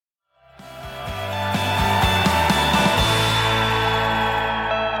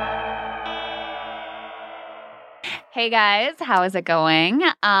Hey guys, how is it going?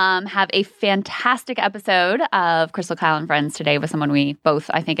 Have a fantastic episode of Crystal, Kyle, and Friends today with someone we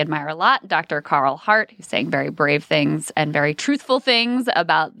both, I think, admire a lot, Dr. Carl Hart, who's saying very brave things and very truthful things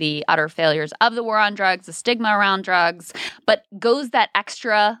about the utter failures of the war on drugs, the stigma around drugs, but goes that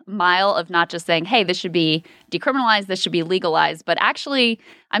extra mile of not just saying, hey, this should be decriminalized, this should be legalized, but actually,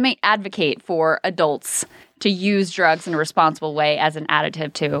 I might advocate for adults to use drugs in a responsible way as an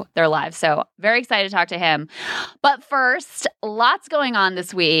additive to their lives. So very excited to talk to him. But first, lots going on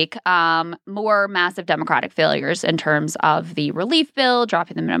this week. More massive Democratic failures in terms of the relief bill,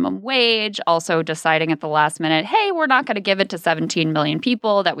 dropping the minimum wage, also deciding at the last minute, hey, we're not going to give it to 17 million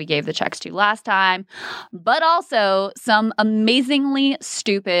people that we gave the checks to last time. But also some amazingly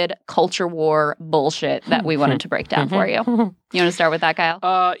stupid culture war bullshit that we wanted to break down for you. You want to start with that,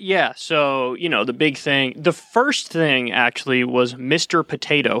 Kyle? Yeah. So, the big thing, the first thing actually was Mr.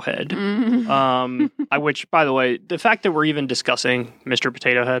 Potato Head. Which, by the way, the fact that we're even discussing Mr.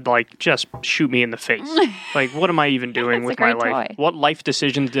 Potato Head, just shoot me in the face. What am I even doing with my life? Toy. What life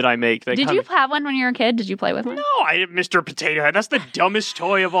decisions did I make? Did you have one when you were a kid? Did you play with one? No, I didn't. Mr. Potato Head. That's the dumbest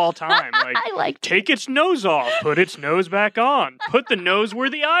toy of all time. I liked it. Take its nose off, put its nose back on, put the nose where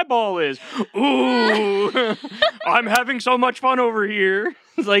the eyeball is. Ooh, I'm having so much fun over here.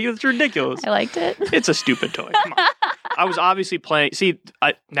 It's ridiculous. I liked it. It's a stupid toy. Come on. I was obviously playing. See,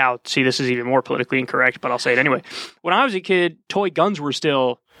 this is even more politically incorrect, but I'll say it anyway. When I was a kid, toy guns were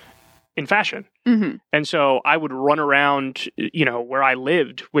still in fashion. Mm-hmm. And so I would run around, where I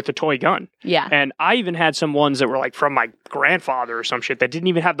lived with a toy gun. Yeah. And I even had some ones that were from my grandfather or some shit that didn't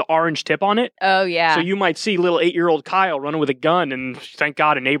even have the orange tip on it. Oh, yeah. So you might see little 8-year-old Kyle running with a gun, and thank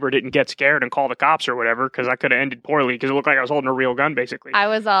God a neighbor didn't get scared and call the cops or whatever, because I could have ended poorly because it looked like I was holding a real gun, basically. I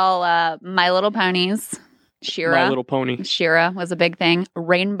was all My Little Ponies. Shira. My Little Pony. Shira was a big thing.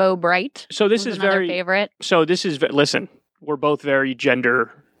 Rainbow Bright. So this is another very favorite. So this is listen. We're both very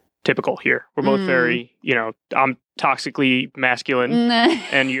gender typical here. We're both very, I'm toxically masculine,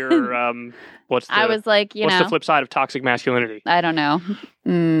 and you're what's the I was like, what's the flip side of toxic masculinity? I don't know.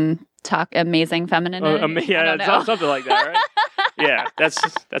 Amazing femininity. Yeah, it's something like that, right? Yeah,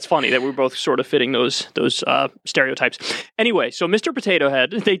 that's funny that we're both sort of fitting those stereotypes. Anyway, so Mr. Potato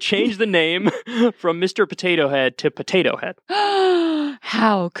Head, they changed the name from Mr. Potato Head to Potato Head.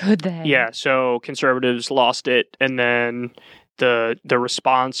 How could they? Yeah, so conservatives lost it, and then the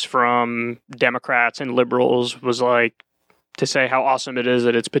response from Democrats and liberals was to say how awesome it is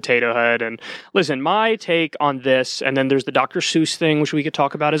that it's Potato Head. And listen, my take on this, and then there's the Dr. Seuss thing, which we could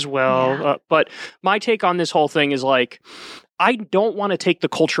talk about as well. Yeah. But my take on this whole thing is I don't want to take the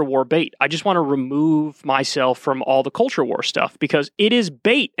culture war bait. I just want to remove myself from all the culture war stuff because it is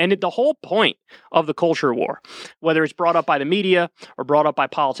bait. And the whole point of the culture war, whether it's brought up by the media or brought up by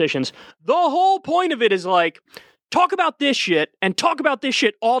politicians, the whole point of it is talk about this shit and talk about this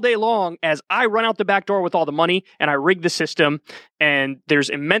shit all day long as I run out the back door with all the money and I rig the system and there's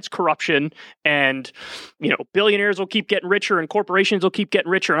immense corruption and, billionaires will keep getting richer and corporations will keep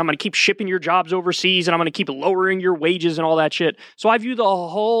getting richer and I'm going to keep shipping your jobs overseas and I'm going to keep lowering your wages and all that shit. So I view the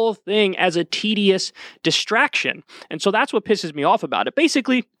whole thing as a tedious distraction. And so that's what pisses me off about it.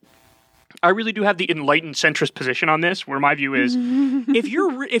 Basically, I really do have the enlightened centrist position on this, where my view is,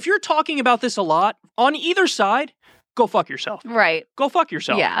 if you're talking about this a lot on either side, go fuck yourself. Right. Go fuck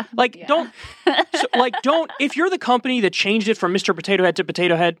yourself. Yeah. Don't, if you're the company that changed it from Mr. Potato Head to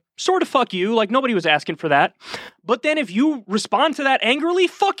Potato Head, sort of fuck you. Nobody was asking for that. But then if you respond to that angrily,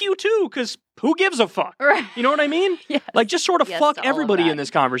 fuck you too, because who gives a fuck? Right. You know what I mean? Yes. Just sort of Yes fuck everybody in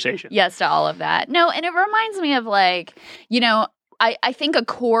this conversation. Yes to all of that. No, and it reminds me of I think a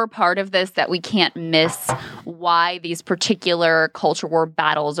core part of this that we can't miss why these particular culture war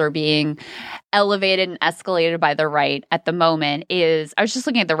battles are being elevated and escalated by the right at the moment is, I was just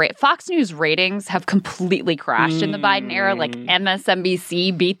looking at the rate. Fox News ratings have completely crashed in the Biden era.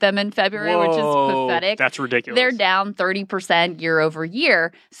 MSNBC beat them in February, which is pathetic. That's ridiculous. They're down 30% year over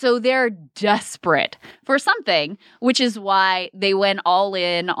year. So they're desperate for something, which is why they went all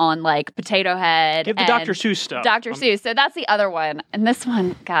in on Potato Head. Give the Dr. Seuss stuff. Dr. Seuss. So that's the other one. And this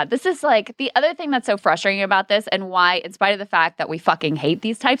one, God, this is the other thing that's so frustrating about this and why, in spite of the fact that we fucking hate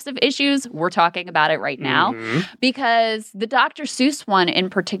these types of issues, we're talking about it right now. Because the Dr. Seuss one in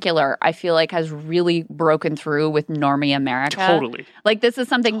particular, I feel has really broken through with normie America. Totally. This is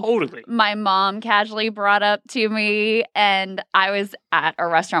something my mom casually brought up to me, and I was at a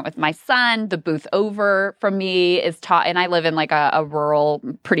restaurant with my son. The booth over from me is and I live in a rural,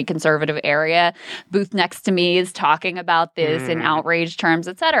 pretty conservative area. Booth next to me is talking about this in outrage terms,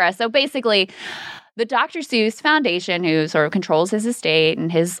 etc. So basically, the Dr. Seuss Foundation, who sort of controls his estate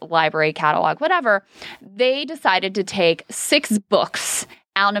and his library catalog, whatever, they decided to take 6 books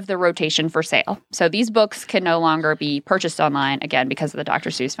out of the rotation for sale. So these books can no longer be purchased online, again, because of the Dr.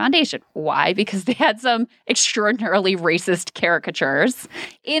 Seuss Foundation. Why? Because they had some extraordinarily racist caricatures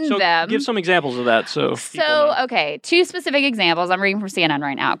in them. Give some examples of that. Okay, 2 specific examples. I'm reading from CNN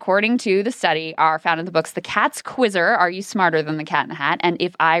right now. According to the study, are found in the books The Cat's Quizzer, Are You Smarter Than the Cat in the Hat? And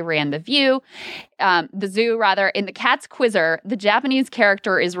If I Ran the Zoo. In The Cat's Quizzer, the Japanese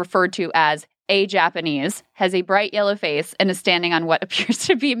character is referred to as a Japanese, has a bright yellow face, and is standing on what appears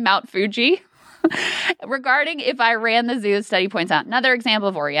to be Mount Fuji. Regarding If I Ran the Zoo, study points out another example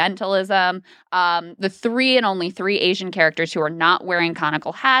of Orientalism. The 3 and only 3 Asian characters who are not wearing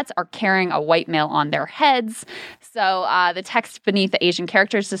conical hats are carrying a white male on their heads. So the text beneath the Asian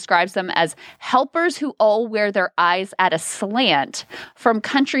characters describes them as helpers who all wear their eyes at a slant from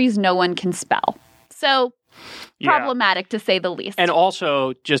countries no one can spell. So problematic, to say the least. And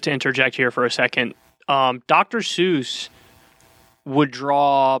also, just to interject here for a second, Dr. Seuss would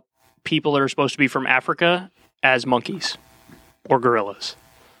draw people that are supposed to be from Africa as monkeys or gorillas.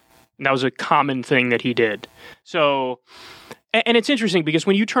 And that was a common thing that he did. So, and it's interesting because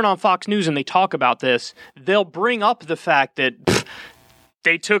when you turn on Fox News and they talk about this, they'll bring up the fact that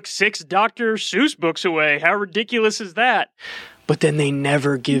they took 6 Dr. Seuss books away. How ridiculous is that? But then they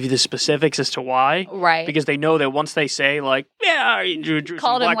never give you the specifics as to why. Right. Because they know that once they say, like, you drew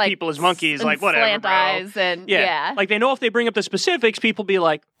some black people as monkeys, like, whatever, slant eyes and, yeah. Like, they know if they bring up the specifics, people be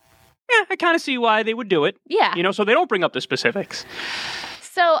like, I kind of see why they would do it. Yeah. So they don't bring up the specifics.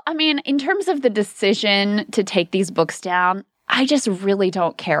 So, I mean, in terms of the decision to take these books down, I just really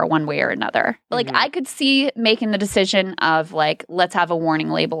don't care one way or another. Like, I could see making the decision of, like, let's have a warning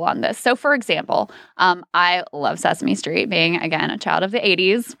label on this. So, for example, I love Sesame Street, being, again, a child of the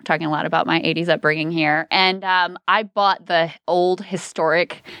 80s. We're talking a lot about my 80s upbringing here. And I bought the old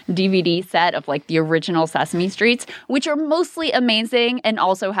historic DVD set of, like, the original Sesame Streets, which are mostly amazing and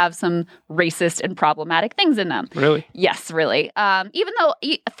also have some racist and problematic things in them. Really? Yes, really. Even though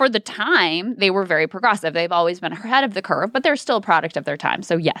for the time, they were very progressive. They've always been ahead of the curve, but they're still a product of their time.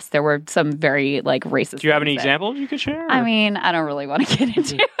 So yes, there were some very like racist. Do you have any examples you could share? I mean, I don't really want to get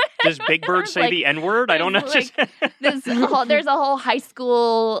into it. Does Big Bird say the N-word? I don't know. Like, there's a whole high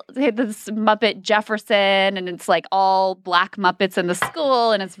school, this Muppet Jefferson, and it's like all black Muppets in the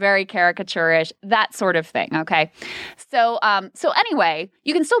school, and it's very caricaturish, that sort of thing. Okay, so anyway,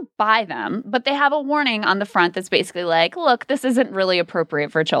 you can still buy them, but they have a warning on the front that's basically like, look, this isn't really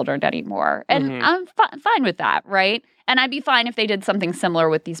appropriate for children anymore, and I'm fine with that, right? And I'd be fine if they did something similar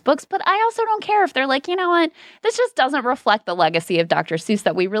with these books, but I also don't care if they're like, you know what, this just doesn't reflect the legacy of Dr. Seuss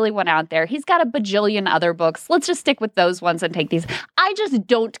that we really want out there. He's got a bajillion other books. Let's just stick with those ones and take these. I just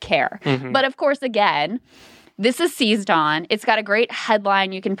don't care. But of course, again, this is seized on. It's got a great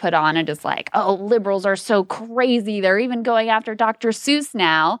headline you can put on it. It's like, oh, liberals are so crazy. They're even going after Dr. Seuss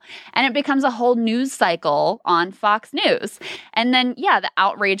now. And it becomes a whole news cycle on Fox News. And then, the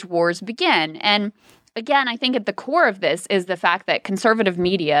outrage wars begin. And again, I think at the core of this is the fact that conservative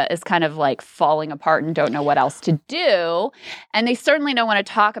media is kind of like falling apart and don't know what else to do. And they certainly don't want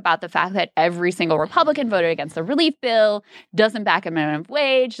to talk about the fact that every single Republican voted against the relief bill, doesn't back a minimum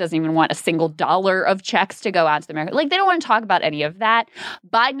wage, doesn't even want a single dollar of checks to go out to the American. Like, they don't want to talk about any of that.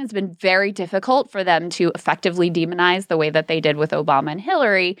 Biden has been very difficult for them to effectively demonize the way that they did with Obama and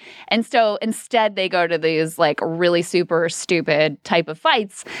Hillary. And so instead they go to these like really super stupid type of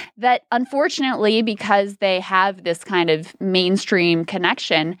fights that unfortunately, because they have this kind of mainstream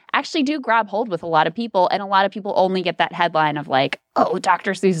connection, actually do grab hold with a lot of people. And a lot of people only get that headline of like, oh,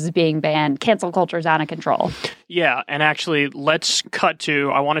 Dr. Seuss is being banned. Cancel culture is out of control. Yeah. And actually, let's cut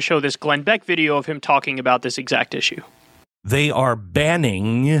to, I want to show this Glenn Beck video of him talking about this exact issue. They are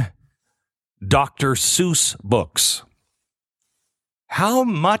banning Dr. Seuss books. How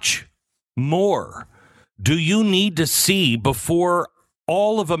much more do you need to see before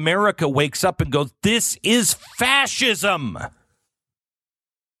all of America wakes up and goes, this is fascism?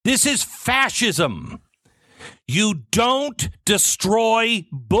 This is fascism. You don't destroy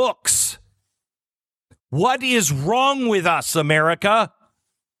books. What is wrong with us, America?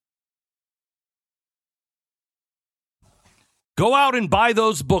 Go out and buy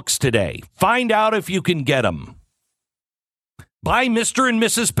those books today. Find out if you can get them. Buy Mr. and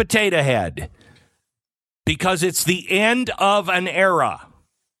Mrs. Potato Head. Because it's the end of an era.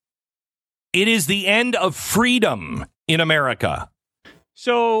 It is the end of freedom in America.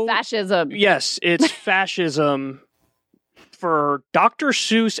 So fascism. Yes, it's fascism for Dr.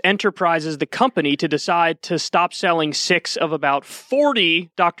 Seuss Enterprises, the company, to decide to stop selling 6 of about 40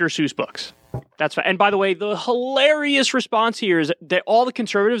 Dr. Seuss books. That's fine. And by the way, the hilarious response here is that all the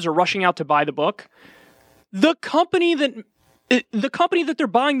conservatives are rushing out to buy the book. The company that they're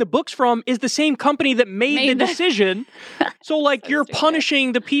buying the books from is the same company that made the decision. So, like, you're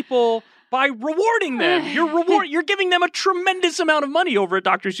punishing the people by rewarding them. You're giving them a tremendous amount of money over at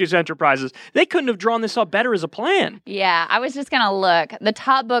Dr. Seuss Enterprises. They couldn't have drawn this up better as a plan. Yeah, I was just going to look. The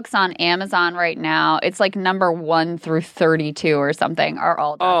top books on Amazon right now, it's like number 1 through 32 or something are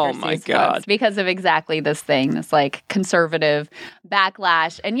all Dr. Seuss books because of exactly this thing, this like conservative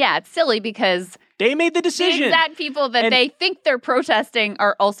backlash. And yeah, it's silly because they made the decision. The exact people that they think they're protesting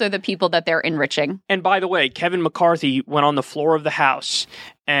are also the people that they're enriching. And by the way, Kevin McCarthy went on the floor of the House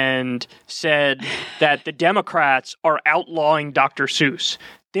and said that the Democrats are outlawing Dr. Seuss.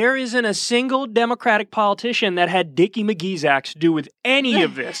 There isn't a single Democratic politician that had Dickie McGee's axe to do with any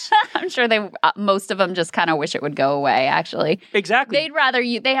of this. I'm sure most of them just kind of wish it would go away, actually. Exactly. They'd rather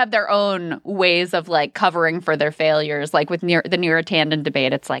they have their own ways of like covering for their failures. Like with the Neera Tanden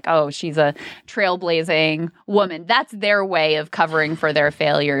debate, it's like, oh, she's a trailblazing woman. That's their way of covering for their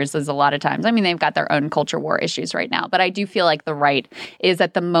failures is a lot of times. I mean, they've got their own culture war issues right now. But I do feel like the right is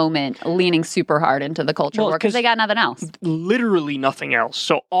at the moment leaning super hard into the culture war because they got nothing else. Literally nothing else.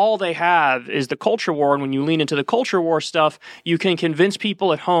 So all they have is the culture war, and when you lean into the culture war stuff, you can convince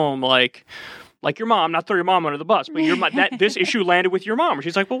people at home, like your mom, not throw your mom under the bus, but this issue landed with your mom.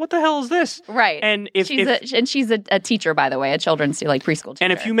 She's like, well, what the hell is this? Right. And she's a teacher, by the way, a children's preschool teacher.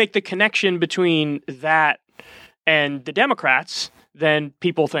 And if you make the connection between that and the Democrats, then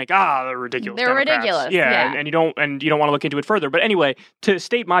people think, they're ridiculous. They're Democrats. ridiculous. Yeah. And you don't want to look into it further. But anyway, to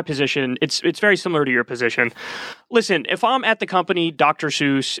state my position, it's very similar to your position. Listen, if I'm at the company, Dr.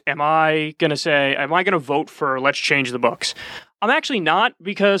 Seuss, am I going to vote for let's change the books? I'm actually not,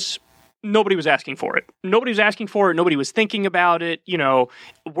 because nobody was asking for it. Nobody was asking for it. Nobody was thinking about it. You know,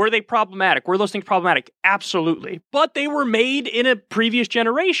 were they problematic? Were those things problematic? Absolutely. But they were made in a previous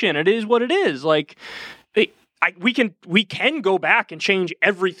generation. It is what it is. Like, we can go back and change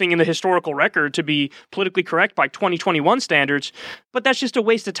everything in the historical record to be politically correct by 2021 standards, but that's just a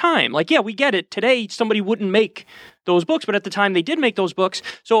waste of time. Like, yeah, we get it. Today, somebody wouldn't make those books, but at the time they did make those books.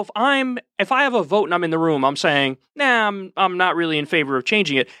 So if I have a vote and I'm in the room, I'm saying, I'm not really in favor of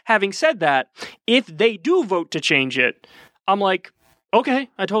changing it. Having said that, if they do vote to change it, I'm like, okay,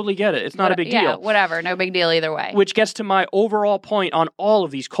 I totally get it. It's not a big deal. Yeah, whatever. No big deal either way. Which gets to my overall point on all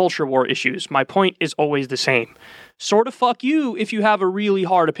of these culture war issues. My point is always the same. Sort of fuck you if you have a really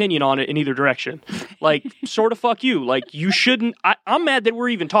hard opinion on it in either direction. Like, sort of fuck you. Like, you shouldn't... I'm mad that we're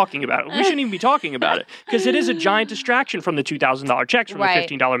even talking about it. We shouldn't even be talking about it. Because it is a giant distraction from the $2,000 checks, from the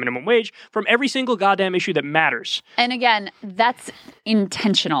 $15 minimum wage, from every single goddamn issue that matters. And again, that's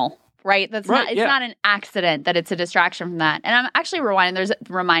intentional. Right? It's not an accident that it's a distraction from that. And I'm actually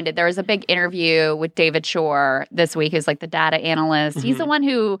reminded there was a big interview with David Shore this week, who's like the data analyst. Mm-hmm. He's the one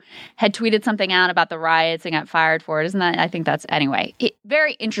who had tweeted something out about the riots and got fired for it. Isn't that? I think that's anyway.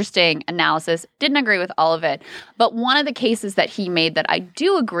 Very interesting analysis. Didn't agree with all of it. But one of the cases that he made that I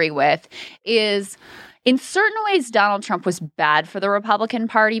do agree with is, in certain ways, Donald Trump was bad for the Republican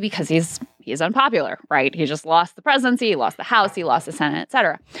Party because he's unpopular, right? He just lost the presidency, he lost the House, he lost the Senate, et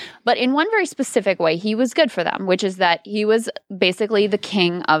cetera. But in one very specific way, he was good for them, which is that he was basically the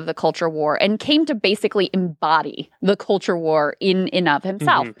king of the culture war and came to basically embody the culture war in and of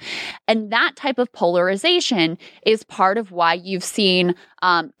himself. Mm-hmm. And that type of polarization is part of why you've seen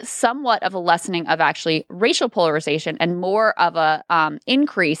somewhat of a lessening of actually racial polarization and more of a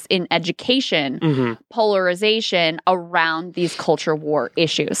increase in education polarization around these culture war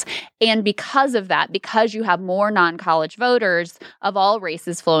issues. And because of that, because you have more non-college voters of all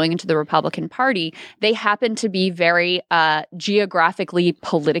races flowing into the Republican Party, they happen to be very geographically,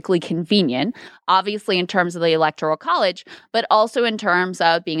 politically convenient, obviously in terms of the Electoral College, but also in terms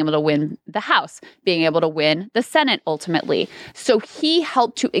of being able to win the House, being able to win the Senate ultimately. So he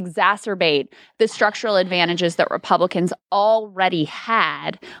helped to exacerbate the structural advantages that Republicans already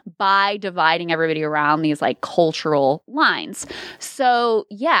had by dividing everybody around these like cultural lines. So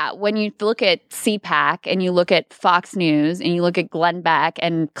yeah, when you look at CPAC and you look at Fox News and you look at Glenn Beck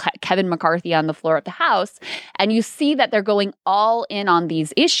and Kevin McCarthy on the floor of the House, and you see that they're going all in on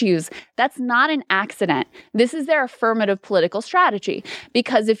these issues, that's not an accident. This is their affirmative political strategy.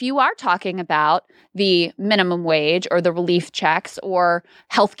 Because if you are talking about the minimum wage or the relief checks or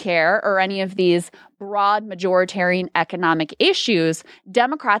healthcare or any of these broad majoritarian economic issues,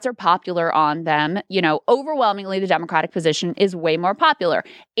 Democrats are popular on them. Overwhelmingly, the Democratic position is way more popular.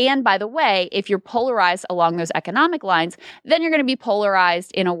 And by the way, if you're polarized along those economic lines, then you're going to be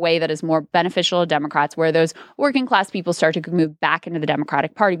polarized in a way that is more beneficial to Democrats, where those working class people start to move back into the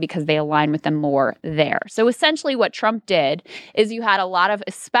Democratic Party because they align with them more there. So essentially what Trump did is you had a lot of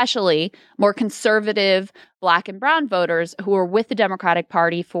especially more conservative Black and brown voters who were with the Democratic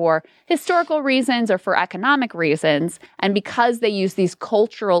Party for historical reasons or for economic reasons. And because they used these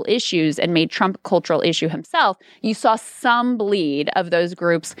cultural issues and made Trump a cultural issue himself, you saw some bleed of those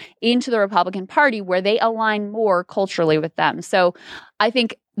groups into the Republican Party where they align more culturally with them. So I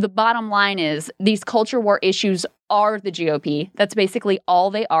think the bottom line is these culture war issues are the GOP. That's basically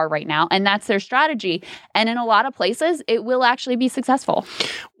all they are right now. And that's their strategy. And in a lot of places, it will actually be successful.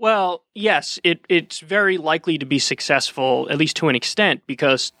 Well, yes, it's very likely to be successful, at least to an extent,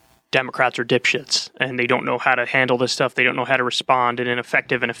 because Democrats are dipshits and they don't know how to handle this stuff. They don't know how to respond in an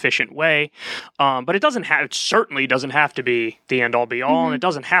effective and efficient way. But it certainly doesn't have to be the end all be all. And it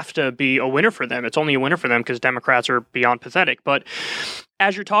doesn't have to be a winner for them. It's only a winner for them because Democrats are beyond pathetic. But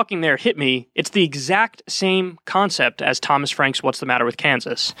as you're talking there, hit me, it's the exact same concept as Thomas Frank's What's the Matter with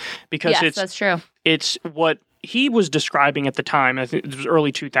Kansas? Because yes, that's true. It's what he was describing at the time. I think it was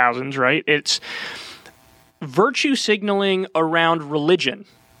early 2000s, right? It's virtue signaling around religion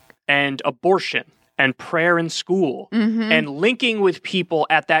and abortion and prayer in school and linking with people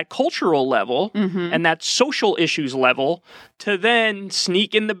at that cultural level and that social issues level to then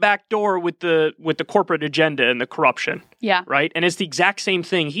sneak in the back door with the corporate agenda and the corruption. Yeah. Right? And it's the exact same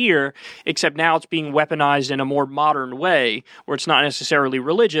thing here, except now it's being weaponized in a more modern way where it's not necessarily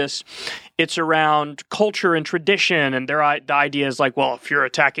religious. It's around culture and tradition. And the idea is like, well, if you're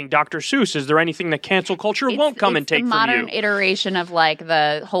attacking Dr. Seuss, is there anything that cancel culture won't come and take from you? It's the modern iteration of like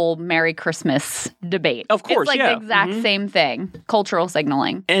the whole Merry Christmas debate. Of course, it's like the exact same thing, cultural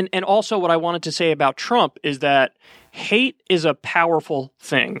signaling. And also what I wanted to say about Trump is that hate is a powerful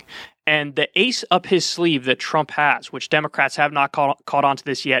thing. And the ace up his sleeve that Trump has, which Democrats have not caught on to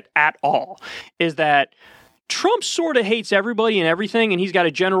this yet at all, is that Trump sort of hates everybody and everything, and he's got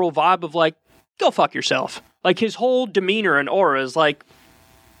a general vibe of like, go fuck yourself. Like his whole demeanor and aura is like,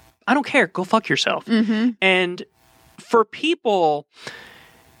 I don't care, go fuck yourself. And for people,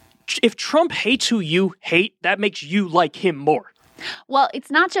 if Trump hates who you hate, that makes you like him more. Well,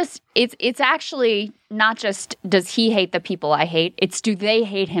 it's actually not just does he hate the people I hate, it's do they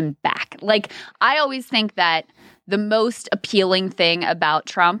hate him back? Like, I always think that the most appealing thing about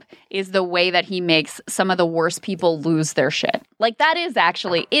Trump is the way that he makes some of the worst people lose their shit. Like, that is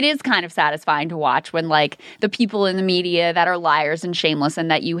actually, it is kind of satisfying to watch when, like, the people in the media that are liars and shameless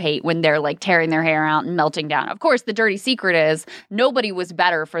and that you hate when they're, like, tearing their hair out and melting down. Of course, the dirty secret is nobody was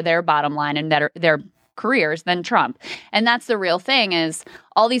better for their bottom line and their careers than Trump. And that's the real thing is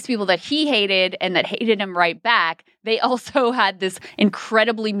all these people that he hated and that hated him right back, they also had this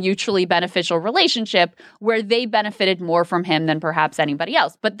incredibly mutually beneficial relationship where they benefited more from him than perhaps anybody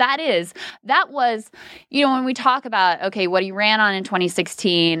else. But that was, when we talk about, okay, what he ran on in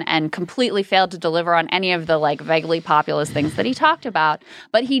 2016 and completely failed to deliver on any of the like vaguely populist things that he talked about,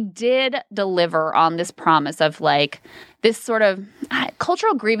 but he did deliver on this promise of like this sort of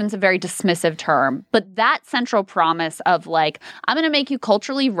cultural grievance, a very dismissive term, but that central promise of like, I'm going to make you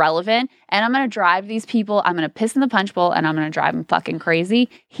culturally relevant and I'm going to drive these people, I'm going to piss in the punch bowl and I'm going to drive them fucking crazy.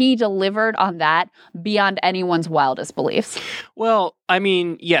 He delivered on that beyond anyone's wildest beliefs. Well, I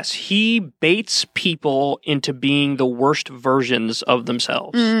mean, yes, he baits people into being the worst versions of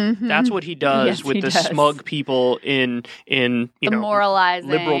themselves. That's what he does with the smug people in the moralizing,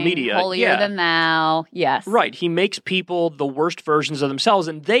 liberal media. Holier than thou. Yes. Right. He makes people the worst versions of themselves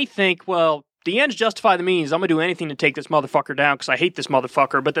and they think, well, the ends justify the means. I'm going to do anything to take this motherfucker down because I hate this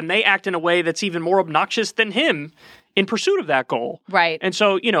motherfucker. But then they act in a way that's even more obnoxious than him in pursuit of that goal. Right. And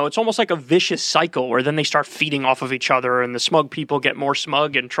so, it's almost like a vicious cycle where then they start feeding off of each other and the smug people get more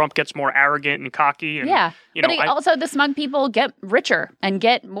smug and Trump gets more arrogant and cocky. And, also the smug people get richer and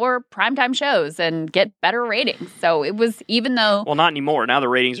get more primetime shows and get better ratings. So it was even though... Well, not anymore. Now the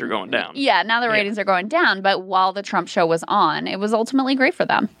ratings are going down. Yeah, now the ratings are going down. But while the Trump show was on, it was ultimately great for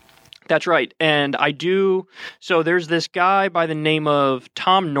them. That's right. And so there's this guy by the name of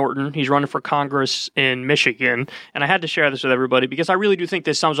Tom Norton. He's running for Congress in Michigan. And I had to share this with everybody because I really do think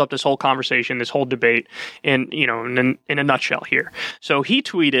this sums up this whole conversation, this whole debate in a nutshell here. So he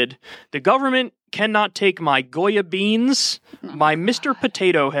tweeted, "The government cannot take my Goya beans, my Mr.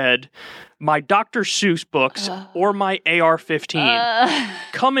 Potato Head, my Dr. Seuss books, or my AR-15.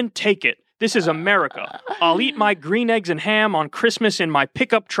 Come and take it. This is America. I'll eat my green eggs and ham on Christmas in my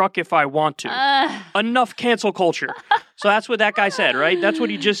pickup truck if I want to. Enough cancel culture. So that's what that guy said, right? That's what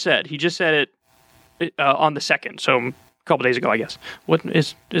he just said. He just said it on the 2nd. So a couple days ago, I guess. What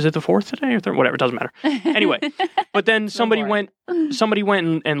is it the 4th today or 3rd? Whatever, it doesn't matter. Anyway, but then somebody went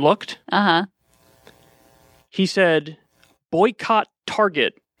and looked. Uh-huh. He said, boycott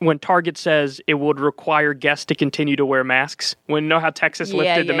Target when Target says it would require guests to continue to wear masks. When you know how Texas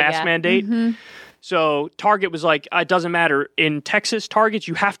lifted the mask mandate? Mm-hmm. So Target was like, it doesn't matter. In Texas, Targets,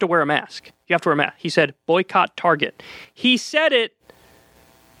 you have to wear a mask. You have to wear a mask. He said, boycott Target. He said it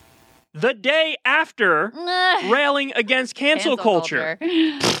the day after railing against cancel culture.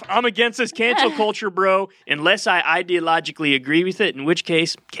 I'm against this cancel culture, bro, unless I ideologically agree with it, in which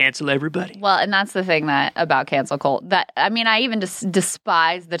case, cancel everybody. Well, and that's the thing about cancel cult. I even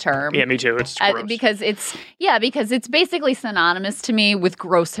despise the term. Yeah, me too. It's gross. Because it's basically synonymous to me with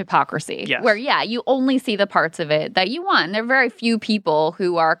gross hypocrisy. Yes. Where, you only see the parts of it that you want. And there are very few people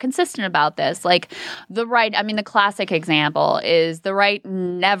who are consistent about this. Like the right, the classic example is the right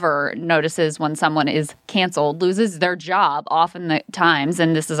never notices when someone is canceled, loses their job often the times,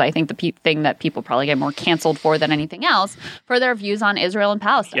 and this is, I think, the thing that people probably get more canceled for than anything else, for their views on Israel and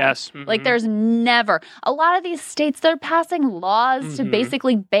Palestine. Yes. Mm-hmm. Like, there's never... A lot of these states, they're passing laws to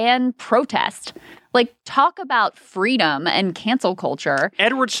basically ban protest. Like, talk about freedom and cancel culture.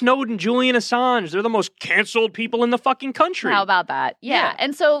 Edward Snowden, Julian Assange, they're the most canceled people in the fucking country. How about that? Yeah.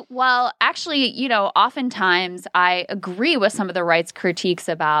 And so, while actually, oftentimes I agree with some of the right's critiques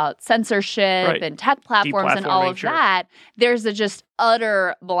about censorship and tech platforms and all of that, there's a just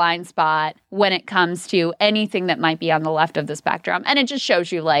utter blind spot when it comes to anything that might be on the left of the spectrum. And it just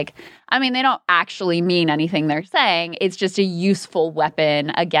shows you, they don't actually mean anything they're saying. It's just a useful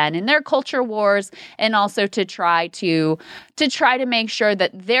weapon, again, in their culture wars, and also to try to make sure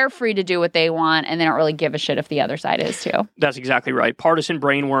that they're free to do what they want, and they don't really give a shit if the other side is too. That's exactly right. Partisan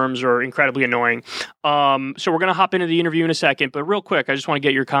brainworms are incredibly annoying. So we're going to hop into the interview in a second, but real quick, I just want to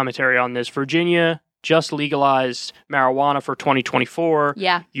get your commentary on this. Virginia just legalized marijuana for 2024.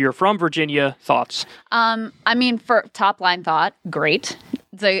 Yeah. You're from Virginia. Thoughts? For top line thought, great.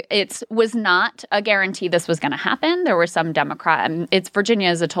 It was not a guarantee this was going to happen. There were some Virginia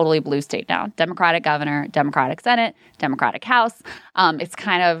is a totally blue state now. Democratic governor, Democratic Senate, Democratic House. It's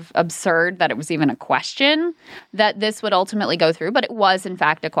kind of absurd that it was even a question that this would ultimately go through, but it was in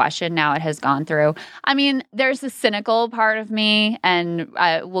fact a question. Now it has gone through. There's a cynical part of me, and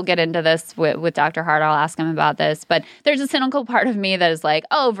we'll get into this with Dr. Hart. I'll ask him about this, but there's a cynical part of me that is like,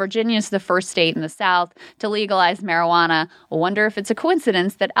 oh, Virginia's the first state in the South to legalize marijuana. I wonder if it's a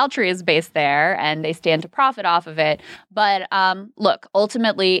coincidence that Altria is based there and they stand to profit off of it. But look,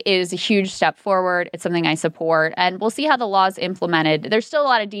 ultimately, it is a huge step forward. It's something I support, and we'll see how the law is implemented. There's still a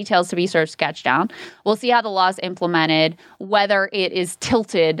lot of details to be sort of sketched out. We'll see how the law is implemented, whether it is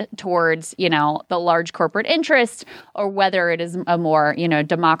tilted towards, the large corporate interest, or whether it is a more,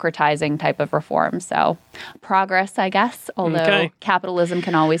 democratizing type of reform. So progress, I guess, although capitalism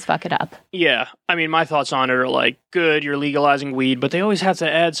can always fuck it up. Yeah. My thoughts on it are like, good, you're legalizing weed, but they always have to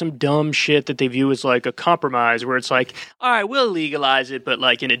add some dumb shit that they view as like a compromise, where it's like, all right, we'll legalize it, but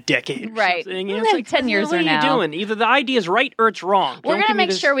like in a decade or something. It's like 10 years or now. What are you doing? Either the idea is right or it's wrong. We're going to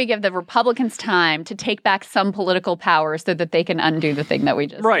make sure we give the Republicans time to take back some political power so that they can undo the thing that we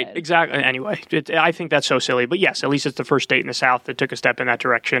just did. Exactly. Anyway, I think that's so silly. But yes, at least it's the first state in the South that took a step in that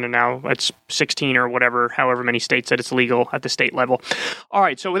direction, and now it's 16 or whatever, however many states that it's legal at the state level. All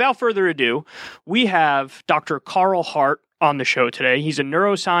right, so without further ado, we have Dr. Carl Hart on the show today. He's a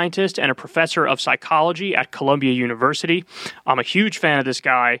neuroscientist and a professor of psychology at Columbia University. I'm a huge fan of this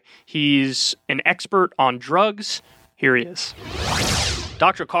guy. He's an expert on drugs. Here he is.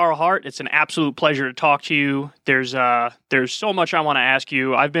 Dr. Carl Hart, it's an absolute pleasure to talk to you. There's so much I want to ask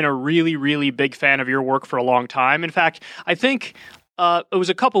you. I've been a really, really big fan of your work for a long time. In fact, I think it was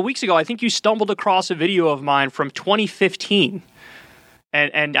a couple weeks ago, I think you stumbled across a video of mine from 2015.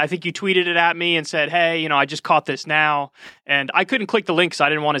 And I think you tweeted it at me and said, hey, I just caught this now. And I couldn't click the link because I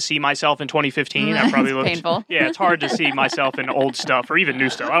didn't want to see myself in 2015. That probably looked painful. Yeah, it's hard to see myself in old stuff or even new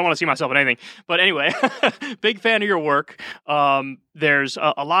stuff. I don't want to see myself in anything. But anyway, big fan of your work. There's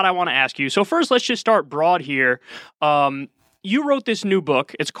a lot I want to ask you. So first, let's just start broad here. You wrote this new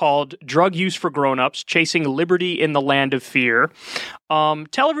book. It's called Drug Use for Grown-Ups, Chasing Liberty in the Land of Fear.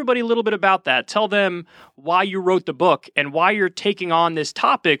 Tell everybody a little bit about that. Tell them why you wrote the book and why you're taking on this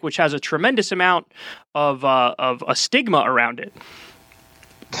topic, which has a tremendous amount of a stigma around it.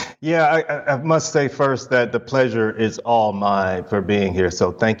 Yeah, I must say first that the pleasure is all mine for being here.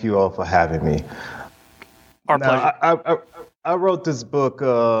 So thank you all for having me. Our pleasure. I wrote this book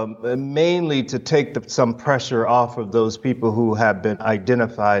mainly to take some pressure off of those people who have been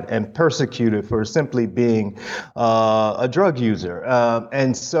identified and persecuted for simply being a drug user.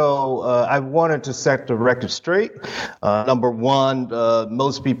 And so I wanted to set the record straight. Number one,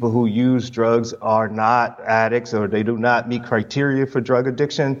 most people who use drugs are not addicts, or they do not meet criteria for drug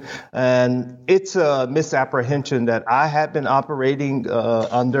addiction. And it's a misapprehension that I have been operating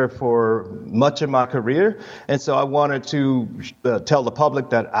under for much of my career. And so I wanted to tell the public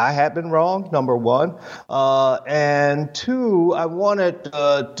that I had been wrong, number one. And two, I wanted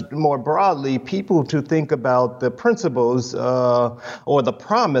more broadly people to think about the principles or the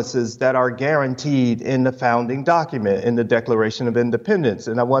promises that are guaranteed in the founding document, in the Declaration of Independence.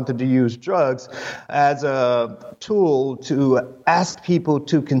 And I wanted to use drugs as a tool to ask people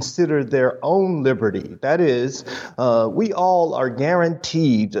to consider their own liberty. That is, we all are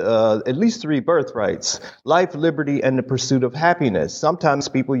guaranteed at least 3 birthrights: life, liberty, and the pursuit of happiness. Sometimes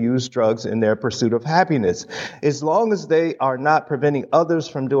people use drugs in their pursuit of happiness. As long as they are not preventing others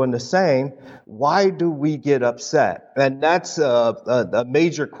from doing the same, why do we get upset? And that's a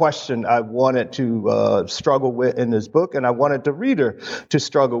major question I wanted to struggle with in this book, and I wanted the reader to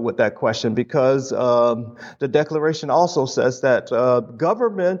struggle with that question, because the Declaration also says that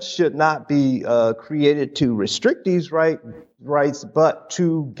government should not be created to restrict these rights, but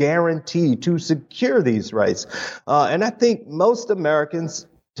to guarantee, to secure these rights. And I think most Americans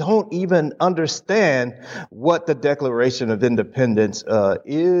don't even understand what the Declaration of Independence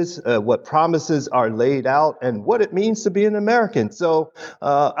is, what promises are laid out, and what it means to be an American. So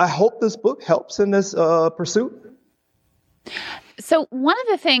I hope this book helps in this pursuit. So one of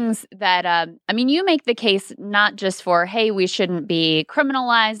the things that, you make the case not just for, hey, we shouldn't be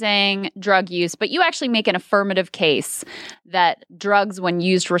criminalizing drug use, but you actually make an affirmative case that drugs, when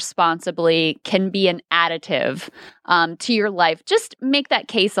used responsibly, can be an additive to your life. Just make that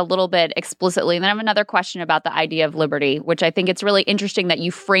case a little bit explicitly. And then I have another question about the idea of liberty, which I think it's really interesting that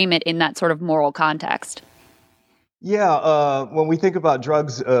you frame it in that sort of moral context. Yeah, when we think about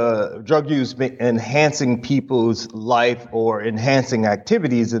drug use enhancing people's life or enhancing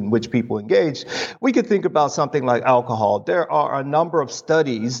activities in which people engage, we could think about something like alcohol. There are a number of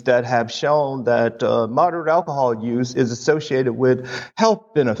studies that have shown that moderate alcohol use is associated with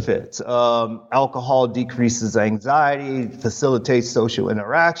health benefits. Alcohol decreases anxiety, facilitates social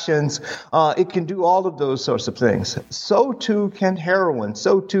interactions. It can do all of those sorts of things. So too can heroin.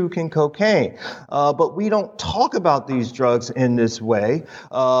 So too can cocaine. But we don't talk about these drugs in this way.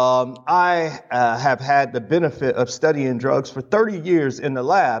 I have had the benefit of studying drugs for 30 years in the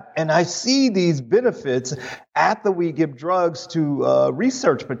lab, and I see these benefits after we give drugs to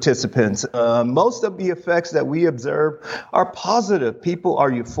research participants. Most of the effects that we observe are positive. People are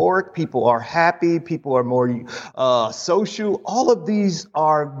euphoric, people are happy, people are more social. All of these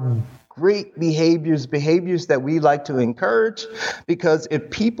are great behaviors that we like to encourage, because if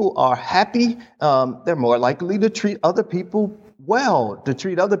people are happy, they're more likely to treat other people well, to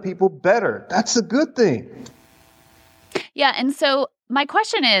treat other people better. That's a good thing. Yeah. And so my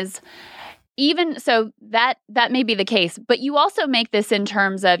question is, even so that may be the case, but you also make this in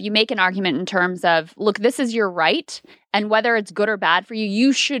terms of, you make an argument in terms of, look, this is your right. And whether it's good or bad for you,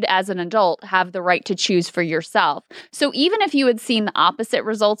 you should, as an adult, have the right to choose for yourself. So even if you had seen the opposite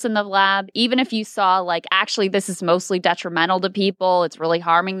results in the lab, even if you saw, like, actually, this is mostly detrimental to people, it's really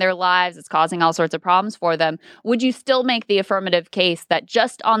harming their lives, it's causing all sorts of problems for them, would you still make the affirmative case that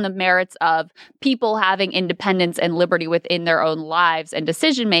just on the merits of people having independence and liberty within their own lives and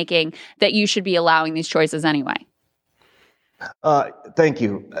decision-making, that you should be allowing these choices anyway? Thank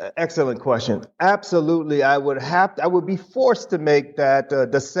you. Excellent question. Absolutely. I would be forced to make that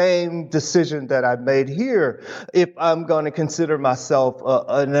the same decision that I've made here if I'm going to consider myself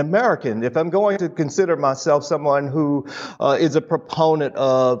an American, if I'm going to consider myself someone who is a proponent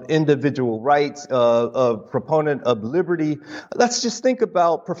of individual rights, a proponent of liberty. Let's just think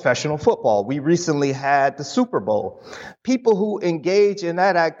about professional football. We recently had the Super Bowl. People who engage in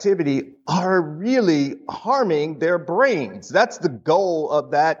that activity are really harming their brains. That's the goal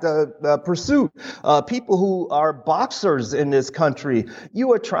of that pursuit. People who are boxers in this country,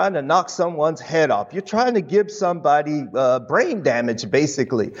 you are trying to knock someone's head off. You're trying to give somebody brain damage,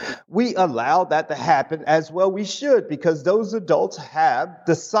 basically. We allow that to happen, as well we should, because those adults have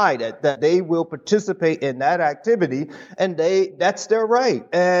decided that they will participate in that activity, and that's their right.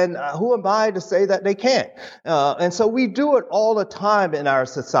 And who am I to say that they can't? And so we do it all the time in our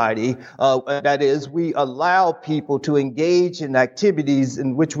society. That is, we allow people to engage in activities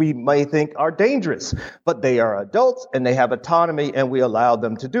in which we may think are dangerous, but they are adults and they have autonomy, and we allow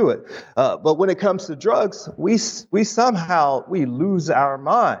them to do it. But when it comes to drugs, we somehow lose our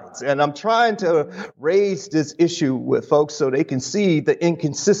minds. And I'm trying to raise this issue with folks so they can see the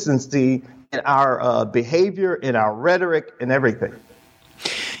inconsistency in our behavior, in our rhetoric, and everything.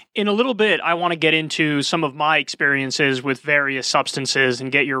 In a little bit, I want to get into some of my experiences with various substances and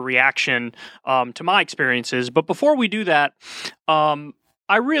get your reaction to my experiences. But before we do that,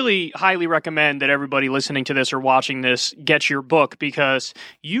 I really highly recommend that everybody listening to this or watching this gets your book, because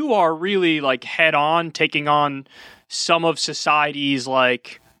you are really like head on taking on some of society's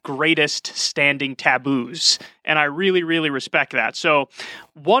like greatest standing taboos. And I really, really respect that. So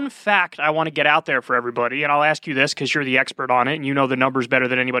one fact I want to get out there for everybody, and I'll ask you this because you're the expert on it and you know the numbers better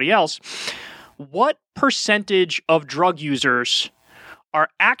than anybody else. What percentage of drug users are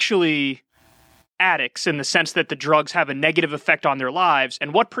actually addicts in the sense that the drugs have a negative effect on their lives,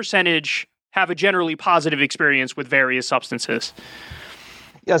 and what percentage have a generally positive experience with various substances?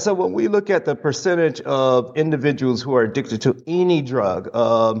 Yeah, so when we look at the percentage of individuals who are addicted to any drug,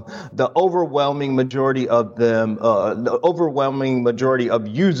 the overwhelming majority of them, the overwhelming majority of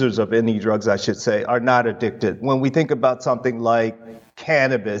users of any drugs, I should say, are not addicted. When we think about something like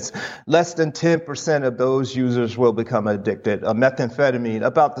cannabis, less than 10% of those users will become addicted. Methamphetamine,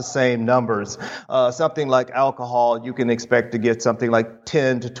 about the same numbers. Something like alcohol, you can expect to get something like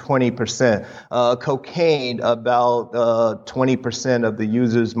 10 to 20%. Cocaine, about 20% of the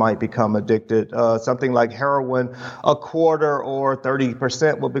users might become addicted. Something like heroin, a quarter or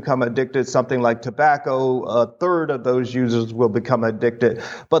 30% will become addicted. Something like tobacco, a third of those users will become addicted.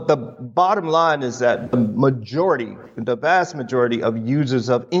 But the bottom line is that the vast majority of users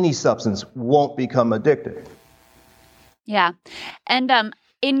of any substance won't become addicted. Yeah. And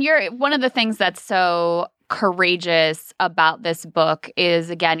one of the things that's so courageous about this book is,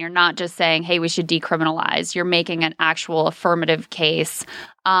 again, you're not just saying, hey, we should decriminalize. You're making an actual affirmative case.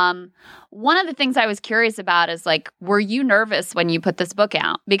 One of the things I was curious about is, like, were you nervous when you put this book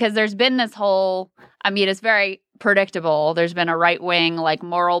out? Because there's been this whole, it's very predictable. There's been a right-wing, like,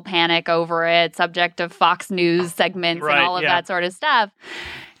 moral panic over it, subject of Fox News segments and all of that sort of stuff.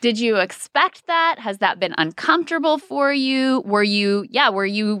 Did you expect that? Has that been uncomfortable for you?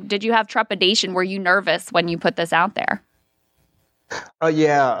 Did you have trepidation? Were you nervous when you put this out there?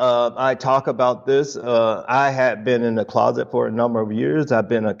 I talk about this. I had been in the closet for a number of years. I've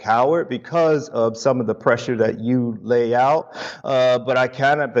been a coward because of some of the pressure that you lay out. But I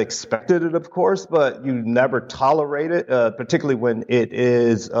kind of expected it, of course, but you never tolerate it, particularly when it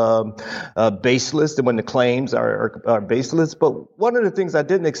is baseless and when the claims are baseless. But one of the things I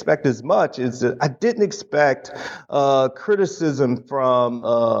didn't expect as much is that I didn't expect criticism from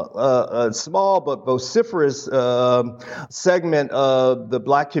a small but vociferous segment of the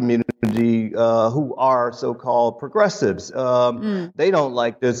Black community who are so-called progressives. They don't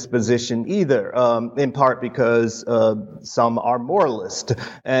like this position either, in part because some are moralist.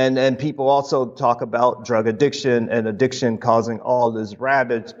 And people also talk about drug addiction and addiction causing all this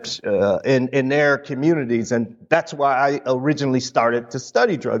ravage in their communities. And that's why I originally started to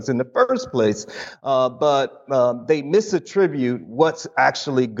study drugs in the first place. But they misattribute what's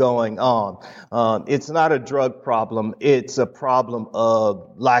actually going on. It's not a drug problem. It's a problem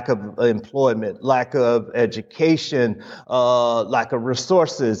of lack of employment, lack of education, lack of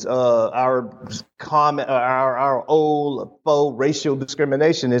resources, our old faux racial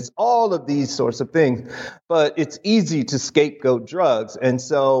discrimination. It's all of these sorts of things, but it's easy to scapegoat drugs. And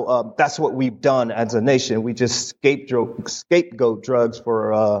so that's what we've done as a nation. We just scapegoat drugs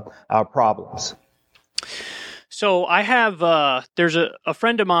for our problems. So I have, there's a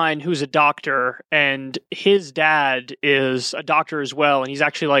friend of mine who's a doctor, and his dad is a doctor as well. And he's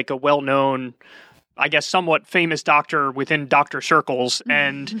actually like a well-known, I guess, somewhat famous doctor within doctor circles.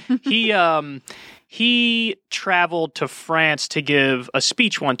 And he traveled to France to give a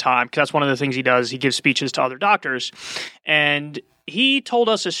speech one time, because that's one of the things he does. He gives speeches to other doctors. And he told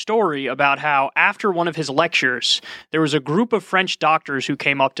us a story about how after one of his lectures, there was a group of French doctors who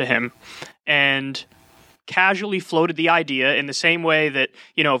came up to him and casually floated the idea in the same way that,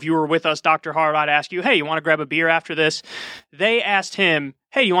 if you were with us, Dr. Hart, I'd ask you, hey, you want to grab a beer after this? They asked him,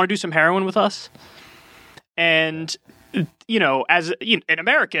 hey, you want to do some heroin with us? And, as an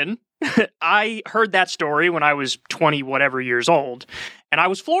American, I heard that story when I was 20 whatever years old, and I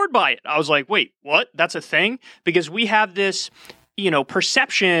was floored by it. I was like, wait, what? That's a thing? Because we have this,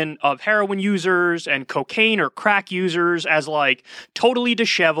 perception of heroin users and cocaine or crack users as like totally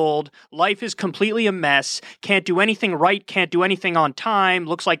disheveled, life is completely a mess, can't do anything right, can't do anything on time,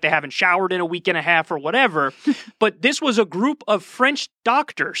 looks like they haven't showered in a week and a half or whatever. But this was a group of French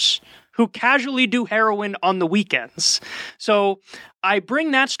doctors who casually do heroin on the weekends. So I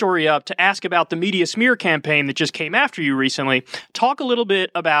bring that story up to ask about the media smear campaign that just came after you recently. Talk a little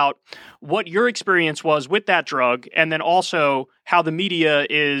bit about what your experience was with that drug, and then also how the media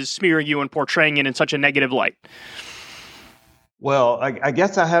is smearing you and portraying it in such a negative light. Well, I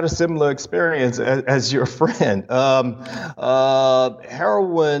guess I had a similar experience as your friend.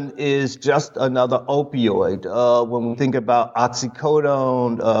 Heroin is just another opioid. When we think about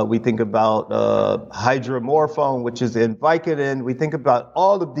oxycodone, we think about hydromorphone, which is in Vicodin. We think about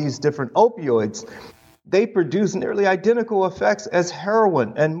all of these different opioids. They produce nearly identical effects as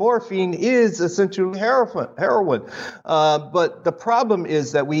heroin, and morphine is essentially heroin. But the problem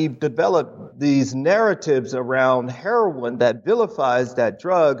is that we've developed these narratives around heroin that vilifies that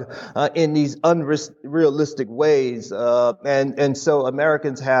drug in these unrealistic ways. And so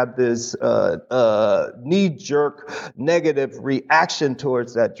Americans have this knee-jerk negative reaction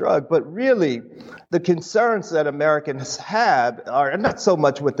towards that drug. But really, the concerns that Americans have are not so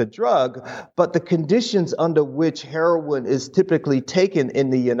much with the drug, but the conditions under which heroin is typically taken in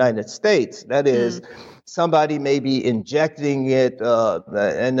the United States. That is, somebody may be injecting it,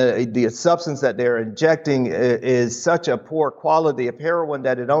 and the substance that they're injecting is such a poor quality of heroin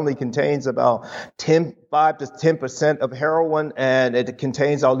that it only contains about 5 to 10% of heroin, and it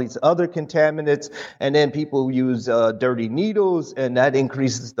contains all these other contaminants. And then people use dirty needles, and that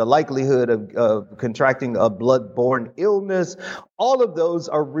increases the likelihood of contracting a blood-borne illness. All of those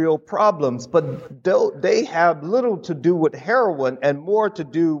are real problems, but they have little to do with heroin and more to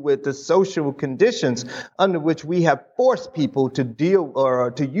do with the social conditions under which we have forced people to deal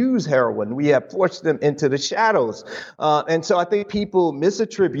or to use heroin. We have forced them into the shadows. And so I think people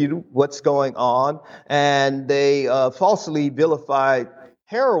misattribute what's going on, and they falsely vilify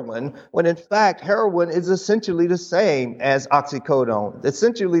heroin, when in fact heroin is essentially the same as oxycodone,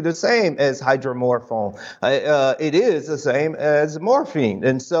 essentially the same as hydromorphone. It is the same as morphine.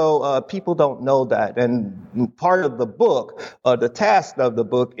 And so people don't know that. And part of the book, the task of the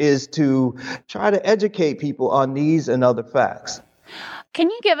book, is to try to educate people on these and other facts. Can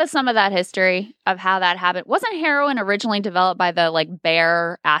you give us some of that history of how that happened? Wasn't heroin originally developed by the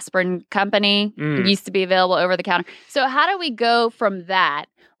Bayer aspirin company? It used to be available over the counter. So how do we go from that,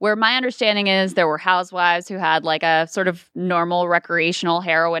 where my understanding is there were housewives who had a sort of normal recreational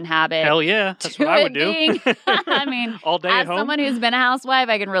heroin habit? Hell yeah, that's what I would do. I mean, all day as at home. Someone who's been a housewife,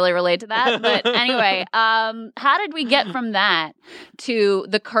 I can really relate to that. But anyway, how did we get from that to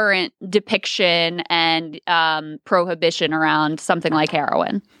the current depiction and prohibition around something like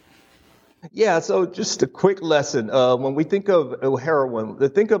heroin? Yeah, so just a quick lesson. When we think of heroin,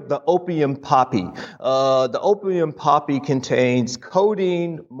 think of the opium poppy. The opium poppy contains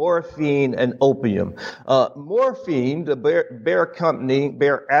codeine, morphine, and opium. Morphine, the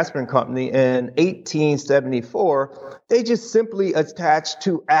Bayer aspirin company, in 1874, they just simply attached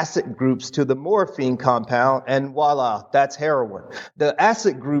two acid groups to the morphine compound, and voila, that's heroin. The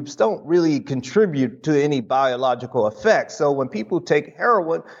acid groups don't really contribute to any biological effects. So when people take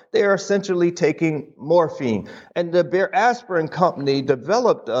heroin, they are essentially taking morphine. And the Bayer aspirin company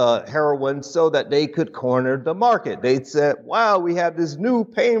developed heroin so that they could corner the market. They said, wow, we have this new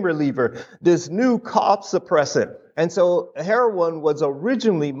pain reliever, this new cough suppressant. And so heroin was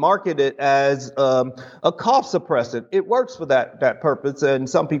originally marketed as a cough suppressant. It works for that purpose, and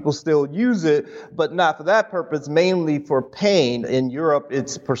some people still use it, but not for that purpose, mainly for pain. In Europe,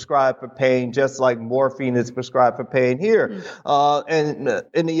 it's prescribed for pain, just like morphine is prescribed for pain here. And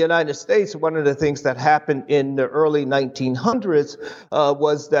in the United States, one of the things that happened in the early 1900s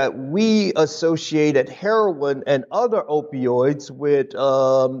was that we associated heroin and other opioids with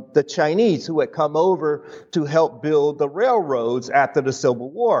the Chinese, who had come over to help build the railroads after the Civil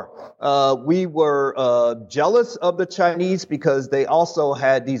War. We were jealous of the Chinese because they also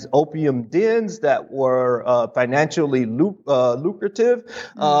had these opium dens that were financially lucrative.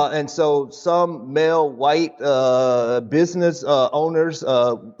 And so some male white business owners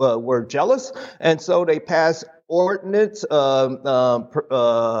were jealous. And so they passed ordinance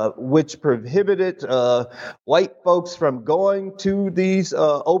which prohibited white folks from going to these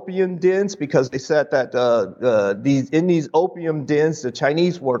opium dens, because they said that in these opium dens, the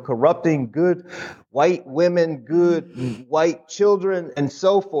Chinese were corrupting good white women, good white children, and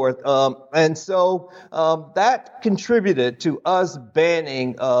so forth. And so that contributed to us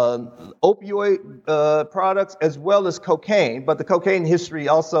banning opioid products as well as cocaine. But the cocaine history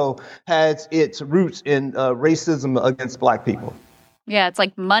also has its roots in racism against Black people. Yeah, it's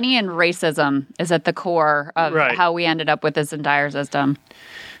like money and racism is at the core of how we ended up with this entire system.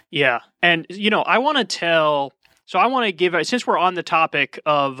 Yeah. And, I want to give, since we're on the topic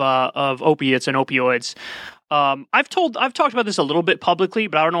of opiates and opioids, I've talked about this a little bit publicly,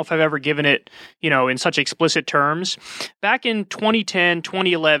 but I don't know if I've ever given it, in such explicit terms. Back in 2010,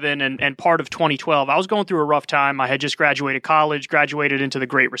 2011, and part of 2012, I was going through a rough time. I had just graduated college, graduated into the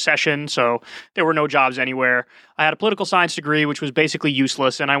Great Recession, so there were no jobs anywhere. I had a political science degree, which was basically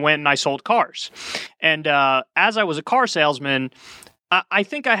useless, and I went and I sold cars. And as I was a car salesman, I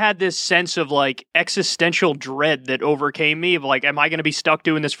think I had this sense of existential dread that overcame me of am I going to be stuck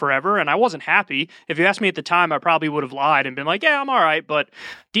doing this forever? And I wasn't happy. If you asked me at the time, I probably would have lied and been like, yeah, I'm all right. But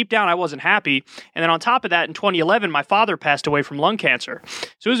deep down, I wasn't happy. And then on top of that, in 2011, my father passed away from lung cancer.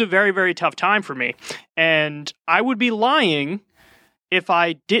 So it was a very, very tough time for me. And I would be lying if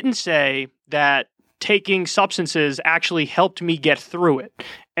I didn't say that taking substances actually helped me get through it.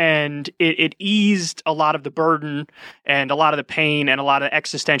 And it eased a lot of the burden and a lot of the pain and a lot of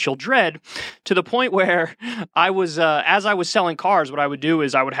existential dread to the point where I was, as I was selling cars, what I would do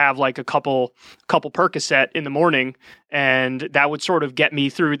is I would have a couple Percocet in the morning, and that would sort of get me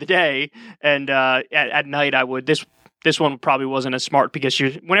through the day. And at night I would, this one probably wasn't as smart because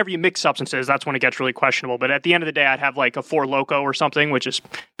whenever you mix substances, that's when it gets really questionable. But at the end of the day, I'd have a Four Loko or something, which is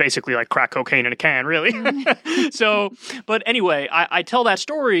basically like crack cocaine in a can, really. So, but anyway, I tell that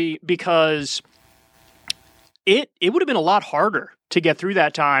story because it would have been a lot harder to get through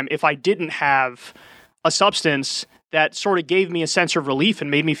that time if I didn't have a substance that sort of gave me a sense of relief and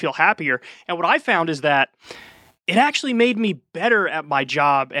made me feel happier. And what I found is that it actually made me better at my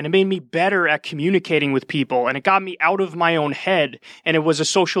job, and it made me better at communicating with people, and it got me out of my own head, and it was a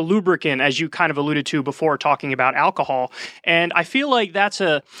social lubricant, as you kind of alluded to before talking about alcohol. And I feel like that's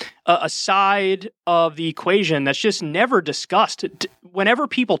a side of the equation that's just never discussed. Whenever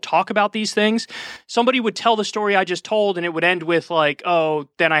people talk about these things, somebody would tell the story I just told, and it would end with oh,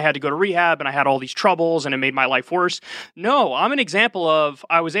 then I had to go to rehab, and I had all these troubles, and it made my life worse. No, I'm an example of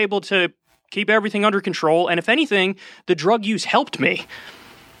I was able to keep everything under control. And if anything, the drug use helped me.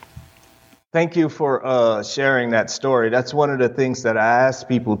 Thank you for sharing that story. That's one of the things that I ask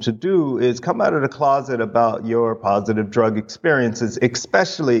people to do is come out of the closet about your positive drug experiences,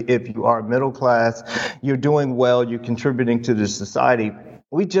 especially if you are middle class, you're doing well, you're contributing to the society.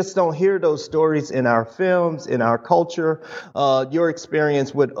 We just don't hear those stories in our films, in our culture. Your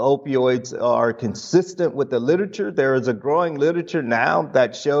experience with opioids are consistent with the literature. There is a growing literature now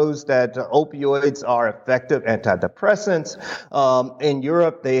that shows that opioids are effective antidepressants. In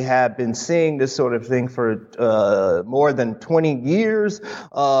Europe, they have been seeing this sort of thing for more than 20 years.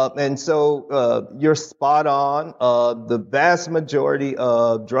 And so you're spot on. The vast majority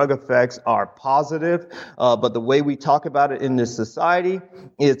of drug effects are positive, but the way we talk about it in this society,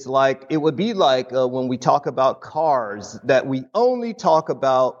 it would be like when we talk about cars, that we only talk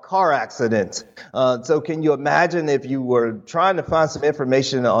about car accidents. So can you imagine if you were trying to find some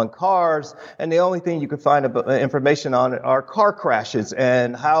information on cars and the only thing you could find information on are car crashes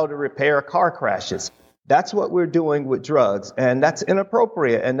and how to repair car crashes? That's what we're doing with drugs, and that's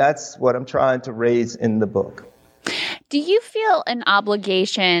inappropriate, and that's what I'm trying to raise in the book. Do you feel an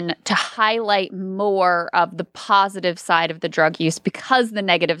obligation to highlight more of the positive side of the drug use because the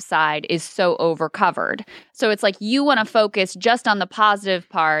negative side is so overcovered? So it's like you want to focus just on the positive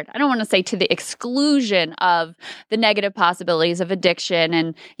part. I don't want to say to the exclusion of the negative possibilities of addiction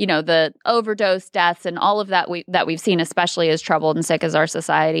and, the overdose deaths and all of that we've seen, especially as troubled and sick as our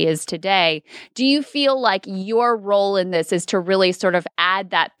society is today. Do you feel like your role in this is to really sort of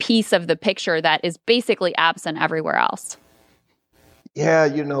add that piece of the picture that is basically absent everywhere else? Yeah,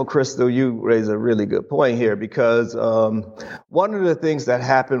 Crystal, you raise a really good point here because one of the things that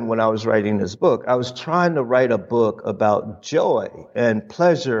happened when I was writing this book, I was trying to write a book about joy and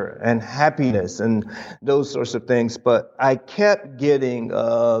pleasure and happiness and those sorts of things, but I kept getting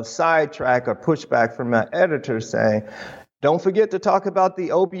sidetracked or pushback from my editor saying, don't forget to talk about the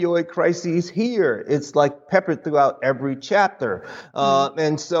opioid crises here. It's peppered throughout every chapter.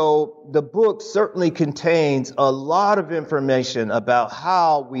 And so the book certainly contains a lot of information about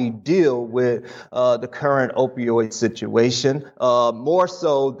how we deal with the current opioid situation, more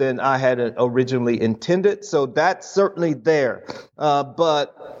so than I had originally intended. So that's certainly there.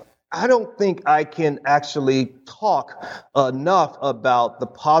 But I don't think I can actually talk enough about the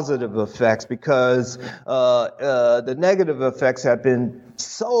positive effects because the negative effects have been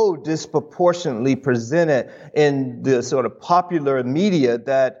so disproportionately presented in the sort of popular media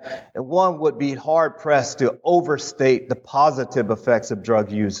that one would be hard pressed to overstate the positive effects of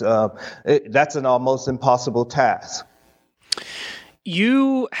drug use. That's an almost impossible task.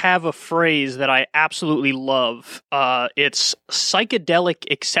 You have a phrase that I absolutely love. It's psychedelic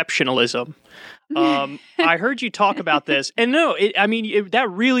exceptionalism. I heard you talk about this, and that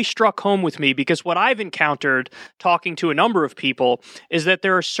really struck home with me because what I've encountered talking to a number of people is that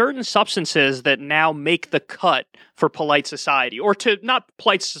there are certain substances that now make the cut for polite society, or to not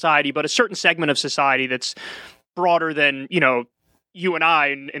polite society, but a certain segment of society that's broader than, you and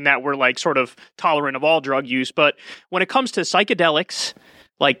I, in that we're like sort of tolerant of all drug use. But when it comes to psychedelics,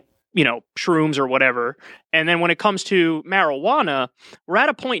 like, shrooms or whatever, and then when it comes to marijuana, we're at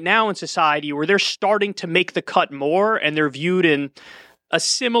a point now in society where they're starting to make the cut more, and they're viewed in a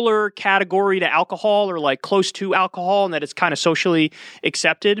similar category to alcohol or like close to alcohol, and that it's kind of socially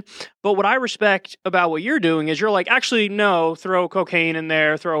accepted. But what I respect about what you're doing is you're like, actually, no, throw cocaine in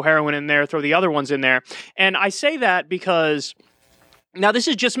there, throw heroin in there, throw the other ones in there. And I say that because now this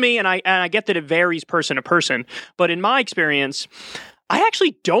is just me, and I get that it varies person to person, but in my experience, I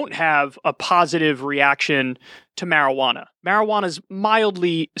actually don't have a positive reaction to marijuana. Marijuana is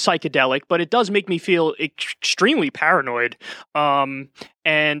mildly psychedelic, but it does make me feel extremely paranoid.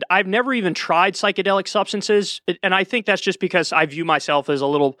 And I've never even tried psychedelic substances, and I think that's just because I view myself as a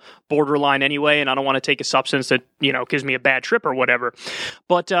little borderline anyway, and I don't want to take a substance that, gives me a bad trip or whatever.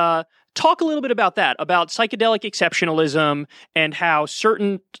 But talk a little bit about that, about psychedelic exceptionalism and how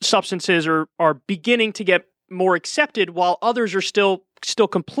certain substances are beginning to get more accepted while others are still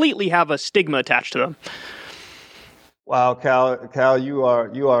completely have a stigma attached to them. Wow, Cal, you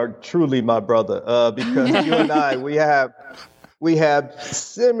are truly my brother because you and I, we have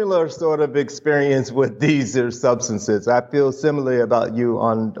similar sort of experience with these substances. I feel similarly about you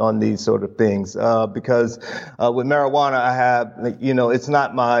on these sort of things because with marijuana, I have, it's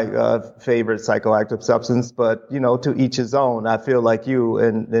not my favorite psychoactive substance, but, to each his own. I feel like you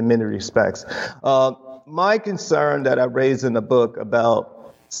in many respects. My concern that I raise in the book about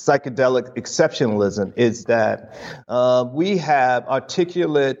psychedelic exceptionalism is that we have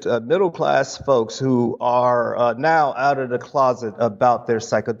articulate middle-class folks who are now out of the closet about their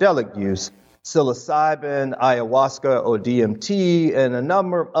psychedelic use. Psilocybin, ayahuasca, or DMT, and a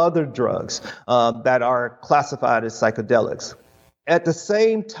number of other drugs that are classified as psychedelics. At the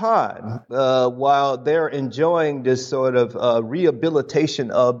same time, while they're enjoying this sort of rehabilitation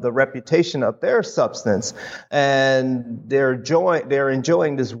of the reputation of their substance, and they're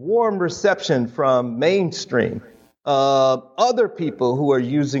enjoying this warm reception from mainstream, other people who are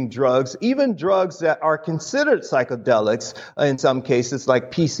using drugs, even drugs that are considered psychedelics in some cases like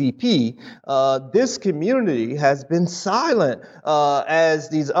PCP, this community has been silent as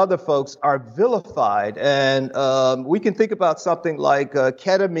these other folks are vilified. And we can think about something like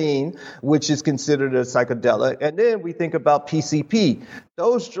ketamine, which is considered a psychedelic, and then we think about PCP.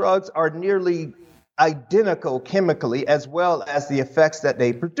 Those drugs are nearly identical chemically as well as the effects that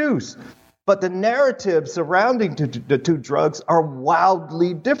they produce. But the narratives surrounding the two drugs are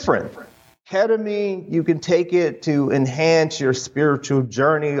wildly different. Ketamine, you can take it to enhance your spiritual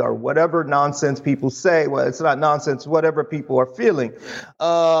journey or whatever nonsense people say. Well, it's not nonsense, whatever people are feeling.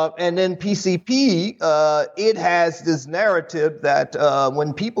 And then PCP, it has this narrative that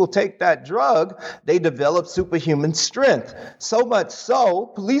when people take that drug, they develop superhuman strength. So much so,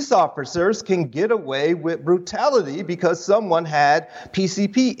 police officers can get away with brutality because someone had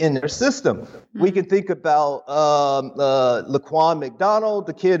PCP in their system. We can think about Laquan McDonald,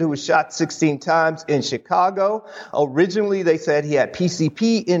 the kid who was shot 16 times in Chicago. Originally, they said he had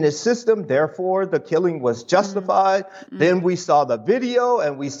PCP in his system, therefore the killing was justified. Then we saw the video,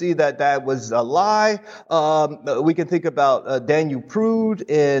 and we see that that was a lie. We can think about Daniel Prude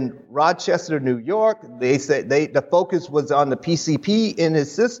in Rochester, New York. They said the focus was on the PCP in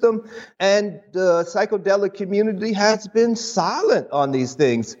his system, and the psychedelic community has been silent on these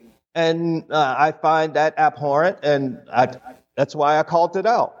things. And I find that abhorrent, and that's why I called it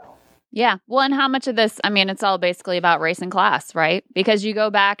out. Yeah. Well, and how much of this, it's all basically about race and class, right? Because you go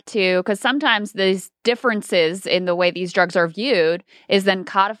back to, because sometimes these differences in the way these drugs are viewed is then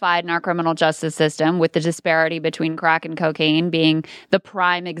codified in our criminal justice system, with the disparity between crack and cocaine being the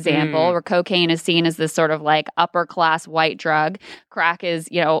prime example, where cocaine is seen as this sort of like upper class white drug. Crack is,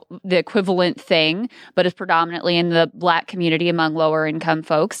 the equivalent thing, but is predominantly in the Black community among lower income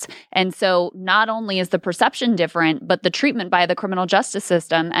folks. And so not only is the perception different, but the treatment by the criminal justice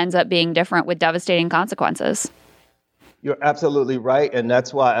system ends up being different with devastating consequences. You're absolutely right. And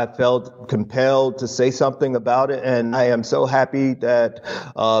that's why I felt compelled to say something about it. And I am so happy that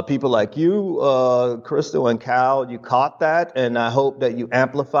people like you, Crystal and Cal, you caught that. And I hope that you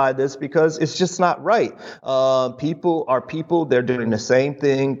amplify this, because it's just not right. People are people. They're doing the same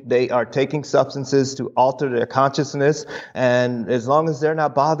thing. They are taking substances to alter their consciousness. And as long as they're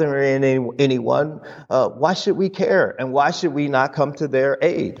not bothering anyone, why should we care? And why should we not come to their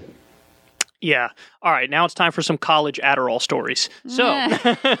aid? Yeah. All right. Now it's time for some college Adderall stories. So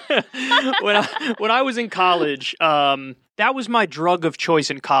when I was in college, that was my drug of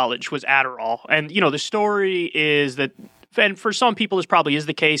choice in college, was Adderall. And, the story is that, and for some people this probably is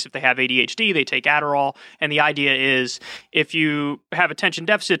the case, if they have ADHD, they take Adderall. And the idea is if you have attention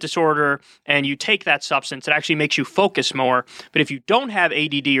deficit disorder and you take that substance, it actually makes you focus more. But if you don't have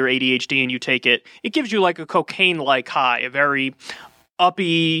ADD or ADHD and you take it, it gives you like a cocaine-like high, a very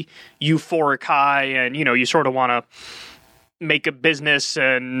uppy, euphoric high, and you sort of want to make a business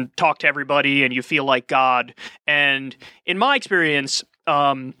and talk to everybody, and you feel like God. And in my experience,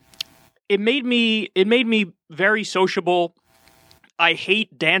 it made me very sociable. I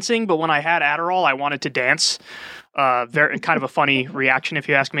hate dancing, but when I had Adderall, I wanted to dance. Very kind of a funny reaction, if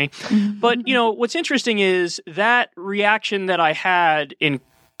you ask me. But what's interesting is that reaction that I had in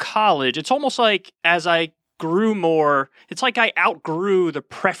college. It's almost like as I grew more, it's like I outgrew the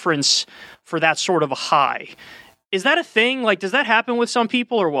preference for that sort of a high. Is that a thing? Like, does that happen with some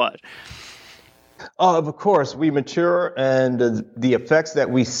people or what? Of course, we mature, and the effects that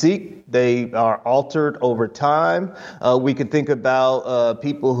we seek, they are altered over time. We could think about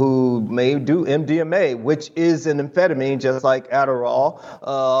people who may do MDMA, which is an amphetamine, just like Adderall.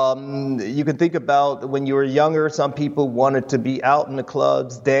 You can think about when you were younger, some people wanted to be out in the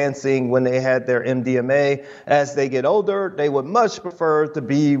clubs dancing when they had their MDMA. As they get older, they would much prefer to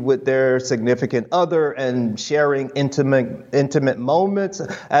be with their significant other and sharing intimate moments,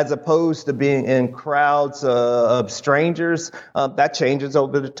 as opposed to being in crowds of strangers. That changes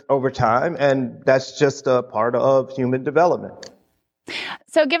over time, and that's just a part of human development.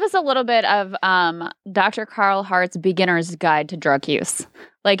 So give us a little bit of Dr. Carl Hart's beginner's guide to drug use.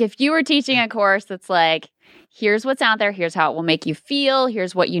 Like, if you were teaching a course that's like, here's what's out there, here's how it will make you feel,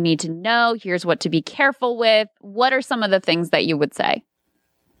 here's what you need to know, here's what to be careful with, what are some of the things that you would say?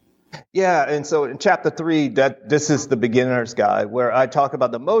 Yeah, and so in chapter 3, this is the beginner's guide, where I talk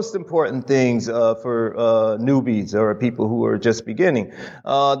about the most important things for newbies or people who are just beginning.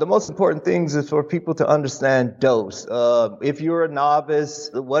 The most important things is for people to understand dose. If you're a novice,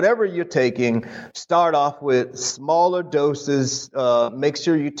 whatever you're taking, start off with smaller doses. Make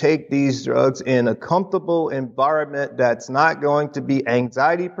sure you take these drugs in a comfortable environment that's not going to be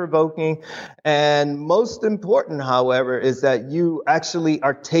anxiety provoking. And most important, however, is that you actually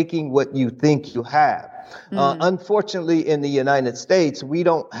are taking what you think you have. Unfortunately, in the United States, we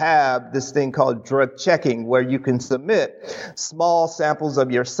don't have this thing called drug checking, where you can submit small samples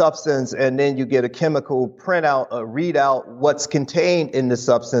of your substance and then you get a chemical printout, a readout, what's contained in the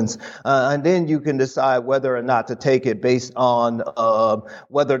substance, and then you can decide whether or not to take it based on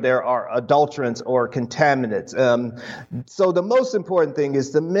whether there are adulterants or contaminants. So the most important thing is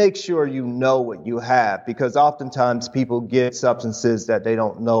to make sure you know what you have, because oftentimes people get substances that they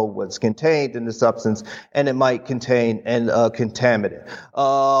don't know what's contained in the substance, and it might contain a contaminant.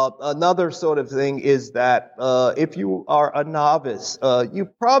 Another sort of thing is that if you are a novice, you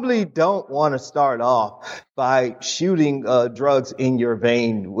probably don't want to start off by shooting drugs in your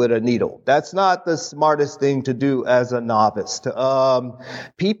vein with a needle. That's not the smartest thing to do as a novice.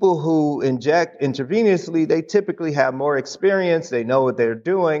 People who inject intravenously, they typically have more experience, they know what they're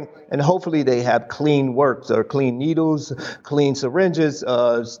doing, and hopefully they have clean works or clean needles, clean syringes,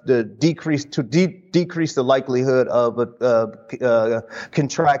 to decrease the likelihood of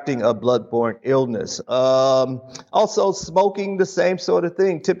contracting a bloodborne illness. Also, smoking, the same sort of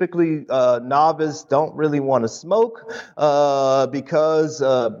thing. Typically, novice don't really want want to smoke because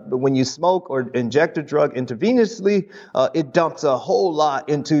when you smoke or inject a drug intravenously, it dumps a whole lot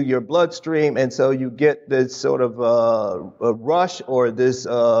into your bloodstream, and so you get this sort of a rush or this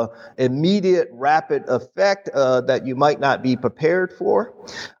immediate rapid effect that you might not be prepared for.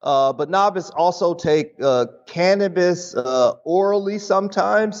 But novices also take cannabis orally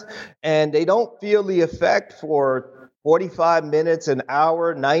sometimes, and they don't feel the effect for 45 minutes, an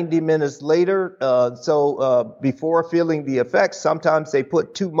hour, 90 minutes later. So before feeling the effects, sometimes they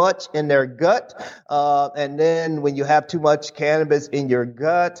put too much in their gut. And then when you have too much cannabis in your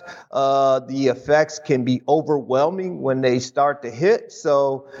gut, the effects can be overwhelming when they start to hit.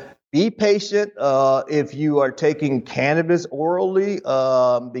 So be patient if you are taking cannabis orally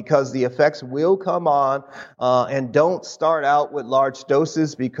because the effects will come on, and don't start out with large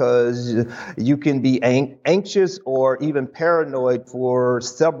doses because you can be anxious or even paranoid for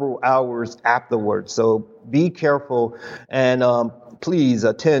several hours afterwards. So be careful and please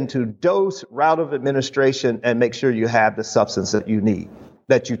attend to dose, route of administration, and make sure you have the substance that you need,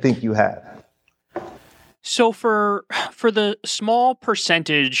 that you think you have. So for the small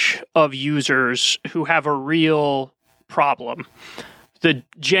percentage of users who have a real problem, the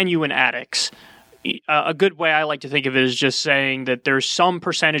genuine addicts, a good way I like to think of it is just saying that there's some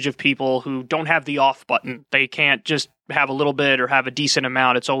percentage of people who don't have the off button. They can't just have a little bit or have a decent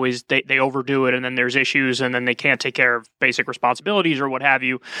amount. It's always they overdo it, and then there's issues, and then they can't take care of basic responsibilities or what have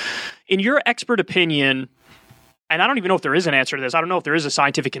you. In your expert opinion, and I don't even know if there is an answer to this. I don't know if there is a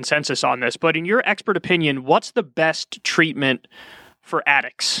scientific consensus on this, but in your expert opinion, what's the best treatment for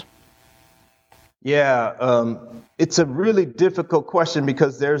addicts? Yeah, it's a really difficult question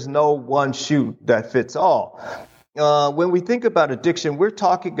because there's no one shoe that fits all. When we think about addiction, we're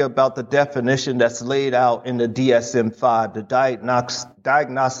talking about the definition that's laid out in the DSM-5, the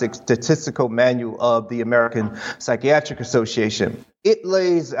Diagnostic Statistical Manual of the American Psychiatric Association. It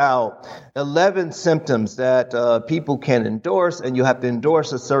lays out 11 symptoms that people can endorse, and you have to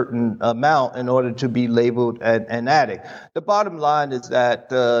endorse a certain amount in order to be labeled an addict. The bottom line is that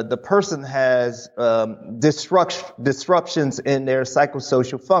the person has disruptions in their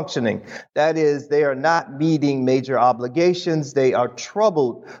psychosocial functioning. That is, they are not meeting major obligations. They are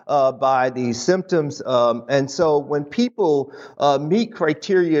troubled by these symptoms. And so when people meet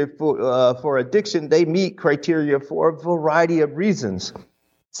criteria for addiction, they meet criteria for a variety of reasons.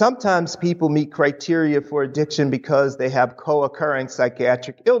 Sometimes people meet criteria for addiction because they have co-occurring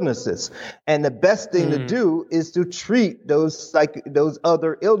psychiatric illnesses. And the best thing to do is to treat those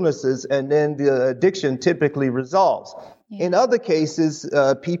other illnesses, and then the addiction typically resolves. Yeah. In other cases,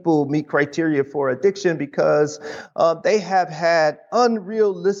 people meet criteria for addiction because they have had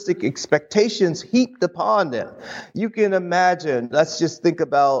unrealistic expectations heaped upon them. You can imagine, let's just think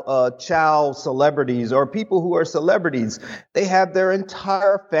about child celebrities or people who are celebrities. They have their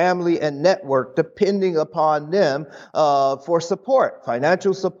entire family and network depending upon them for support,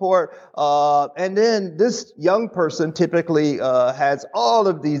 financial support. And then this young person typically has all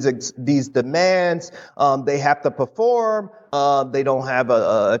of these demands. They have to perform. They don't have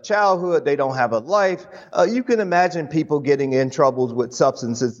a childhood. They don't have a life. You can imagine people getting in troubles with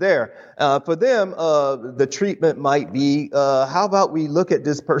substances there. For them, the treatment might be, how about we look at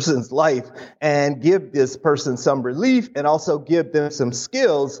this person's life and give this person some relief and also give them some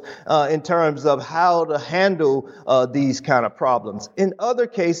skills in terms of how to handle these kind of problems. In other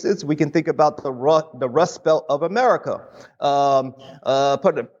cases, we can think about the Rust Belt of America.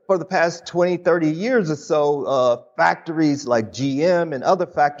 For the past 20, 30 years or so, factories like GM and other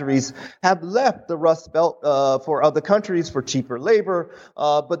factories have left the Rust Belt for other countries for cheaper labor.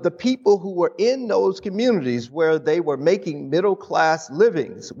 But the people who were in those communities where they were making middle-class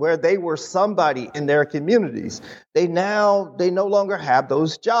livings, where they were somebody in their communities, they no longer have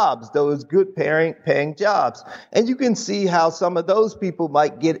those jobs, those good paying jobs. And you can see how some of those people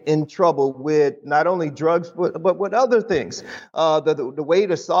might get in trouble with not only drugs, but with other things. The way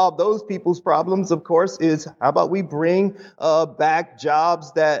to solve those people's problems, of course, is how about we bring back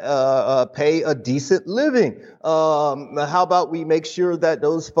jobs that pay a decent living? How about we make sure that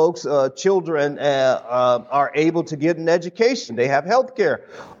those folks, children, are able to get an education? They have health care.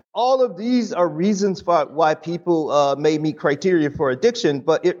 All of these are reasons for why people may meet criteria for addiction,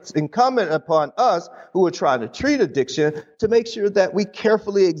 but it's incumbent upon us who are trying to treat addiction to make sure that we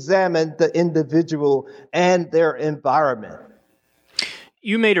carefully examine the individual and their environment.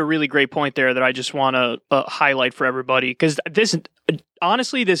 You made a really great point there that I just want to highlight for everybody, because this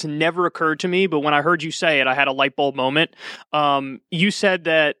never occurred to me, but when I heard you say it, I had a light bulb moment. You said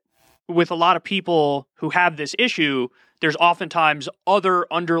that with a lot of people who have this issue, there's oftentimes other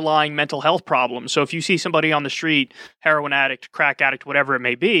underlying mental health problems. So if you see somebody on the street, heroin addict, crack addict, whatever it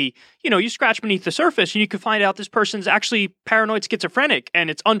may be, you scratch beneath the surface and you can find out this person's actually paranoid schizophrenic and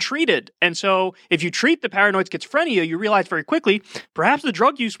it's untreated. And so if you treat the paranoid schizophrenia, you realize very quickly, perhaps the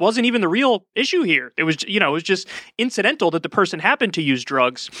drug use wasn't even the real issue here. It was, it was just incidental that the person happened to use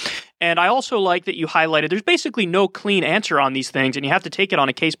drugs. And I also like that you highlighted there's basically no clean answer on these things, and you have to take it on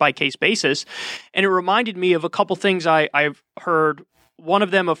a case-by-case basis. And it reminded me of a couple things I've heard. One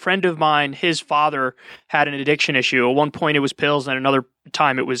of them, a friend of mine, his father had an addiction issue. At one point it was pills, and another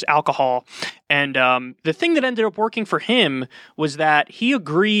time it was alcohol. And the thing that ended up working for him was that he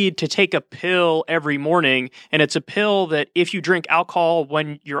agreed to take a pill every morning. And it's a pill that if you drink alcohol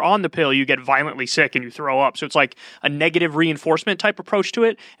when you're on the pill, you get violently sick and you throw up. So it's like a negative reinforcement type approach to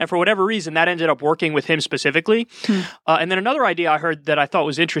it. And for whatever reason, that ended up working with him specifically. And then another idea I heard that I thought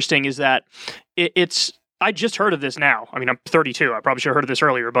was interesting is that I just heard of this now. I mean, I'm 32. I probably should have heard of this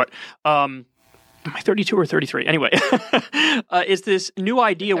earlier, but am I 32 or 33? Anyway, it's this new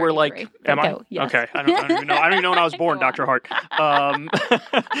idea where am I? Yes. Okay. I don't even know. I don't even know when I was born, Dr. Hart.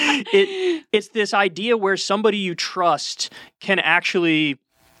 It's this idea where somebody you trust can actually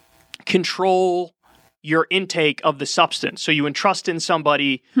control your intake of the substance. So you entrust in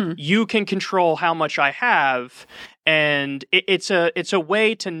somebody, you can control how much I have. And it's a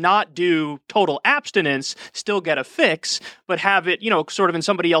way to not do total abstinence, still get a fix, but have it, sort of in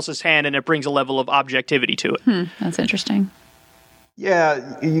somebody else's hand, and it brings a level of objectivity to it. That's interesting.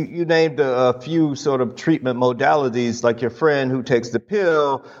 Yeah, you named a few sort of treatment modalities, like your friend who takes the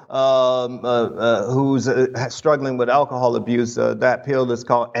pill, who's struggling with alcohol abuse. That pill is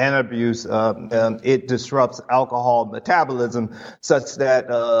called Antabuse. It disrupts alcohol metabolism such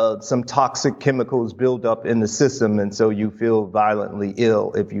that some toxic chemicals build up in the system, and so you feel violently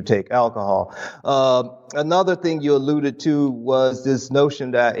ill if you take alcohol. Another thing you alluded to was this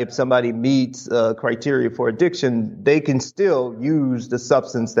notion that if somebody meets criteria for addiction, they can still use the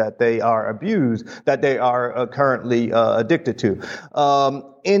substance that they are currently addicted to.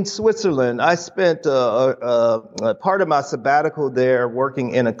 In Switzerland, I spent part of my sabbatical there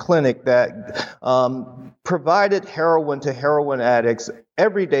working in a clinic that provided heroin to heroin addicts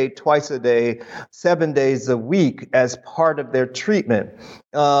every day, twice a day, 7 days a week as part of their treatment.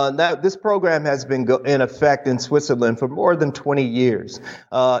 Now, this program has been in effect in Switzerland for more than 20 years.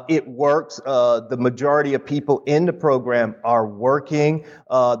 It works. The majority of people in the program are working.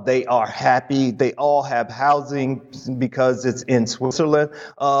 They are happy. They all have housing because it's in Switzerland.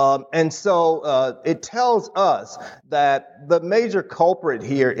 And so it tells us that the major culprit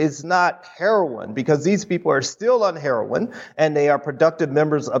here is not heroin, because these people are still on heroin and they are productive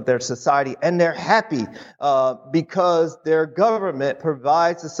members of their society, and they're happy because their government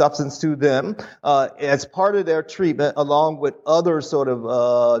provides the substance to them as part of their treatment, along with other sort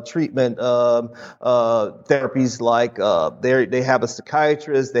of treatment therapies, like they have a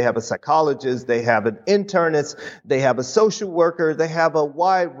psychiatrist, they have a psychologist, they have an internist, they have a social worker, they have a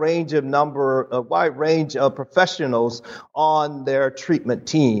wide range of professionals on their treatment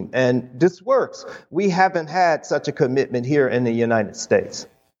team. And this works. We haven't had such a commitment here in the United States.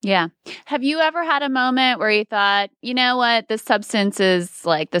 Yeah. Have you ever had a moment where you thought, you know what, this substance is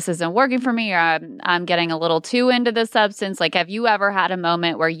this isn't working for me, or I'm getting a little too into this substance? Like, have you ever had a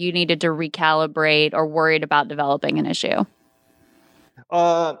moment where you needed to recalibrate or worried about developing an issue?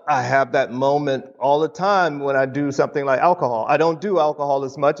 I have that moment all the time when I do something like alcohol. I don't do alcohol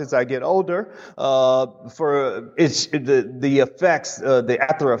as much as I get older. The effects, the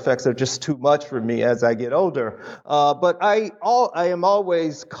after effects are just too much for me as I get older. But I am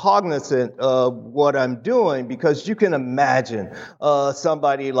always cognizant of what I'm doing, because you can imagine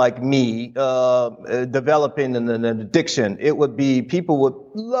somebody like me developing an addiction. People would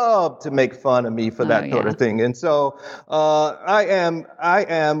love to make fun of me for that sort of thing. And so I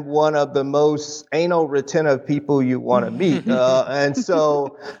am one of the most anal retentive people you want to meet. And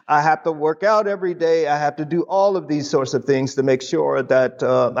so I have to work out every day. I have to do all of these sorts of things to make sure that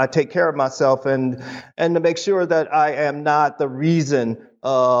I take care of myself, and to make sure that I am not the reason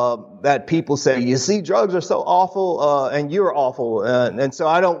that people say, you see, drugs are so awful, and you're awful. And so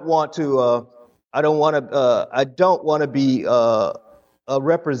I don't want to be a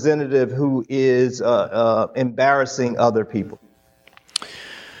representative who is embarrassing other people.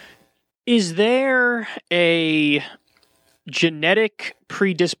 Is there a genetic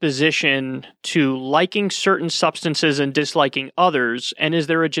predisposition to liking certain substances and disliking others? And is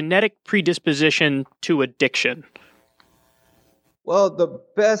there a genetic predisposition to addiction? Well, the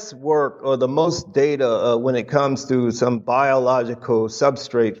best work or the most data when it comes to some biological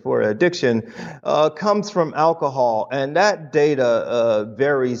substrate for addiction comes from alcohol, and that data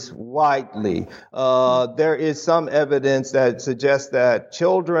varies widely. There is some evidence that suggests that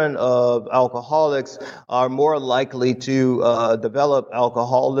children of alcoholics are more likely to develop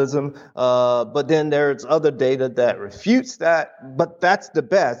alcoholism, but then there's other data that refutes that, but that's the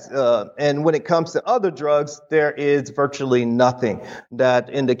best. And when it comes to other drugs, there is virtually nothing that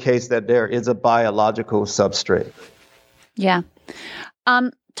indicates that there is a biological substrate. Yeah.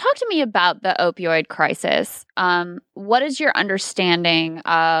 Talk to me about the opioid crisis. What is your understanding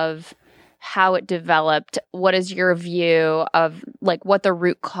of how it developed? What is your view of like what the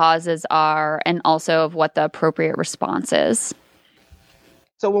root causes are and also of what the appropriate response is?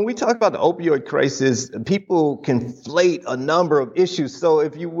 So when we talk about the opioid crisis, people conflate a number of issues. So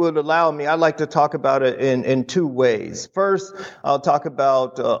if you would allow me, I'd like to talk about it in two ways. First, I'll talk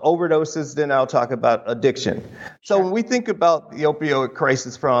about overdoses, then I'll talk about addiction. So when we think about the opioid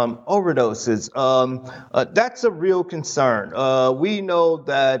crisis from overdoses, that's a real concern. We know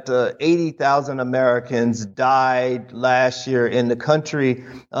that 80,000 Americans died last year in the country,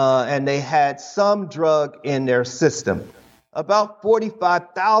 and they had some drug in their system. About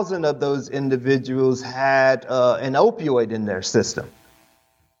 45,000 of those individuals had an opioid in their system.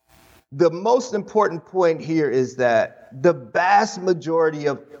 The most important point here is that the vast majority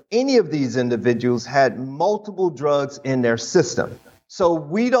of any of these individuals had multiple drugs in their system. So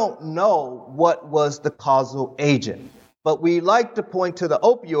we don't know what was the causal agent. But we like to point to the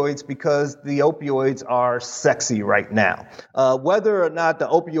opioids because the opioids are sexy right now. Whether or not the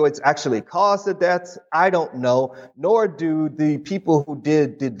opioids actually caused the deaths, I don't know, nor do the people who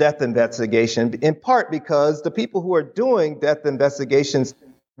did the death investigation, in part because the people who are doing death investigations,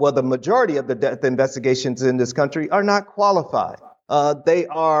 well, the majority of the death investigations in this country are not qualified.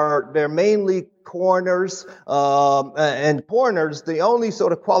 They're mainly coroners, and coroners, the only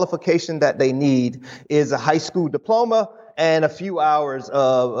sort of qualification that they need is a high school diploma and a few hours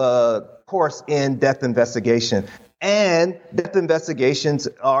of course in death investigation. And death investigations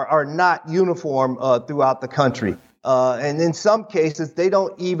are not uniform throughout the country. And in some cases, they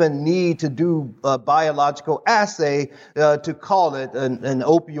don't even need to do a biological assay to call it an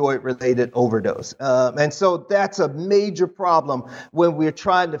opioid-related overdose. And so that's a major problem when we're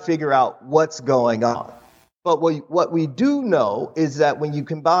trying to figure out what's going on. But what we do know is that when you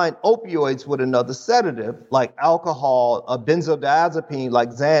combine opioids with another sedative, like alcohol, a benzodiazepine like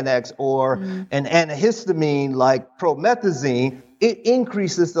Xanax, or an antihistamine like promethazine, it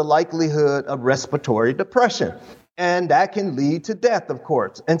increases the likelihood of respiratory depression. And that can lead to death, of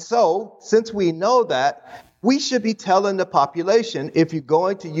course. And so, since we know that, we should be telling the population, if you're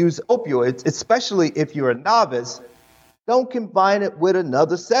going to use opioids, especially if you're a novice, don't combine it with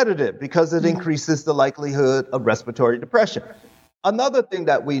another sedative because it increases the likelihood of respiratory depression. Another thing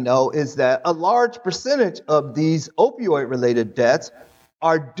that we know is that a large percentage of these opioid-related deaths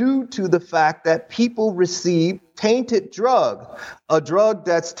are due to the fact that people receive tainted drug, a drug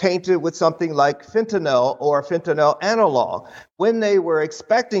that's tainted with something like fentanyl or a fentanyl analog, when they were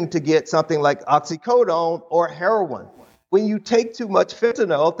expecting to get something like oxycodone or heroin. When you take too much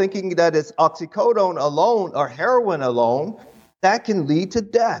fentanyl, thinking that it's oxycodone alone or heroin alone, that can lead to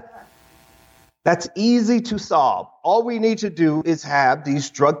death. That's easy to solve. All we need to do is have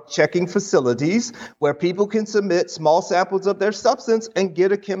these drug checking facilities where people can submit small samples of their substance and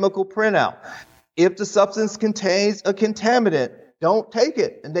get a chemical printout. If the substance contains a contaminant, don't take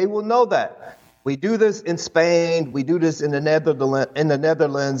it, and they will know that. We do this in Spain. We do this in the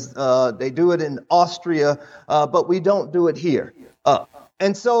Netherlands. They do it in Austria, but we don't do it here.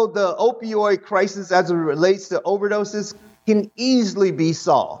 And so the opioid crisis, as it relates to overdoses, can easily be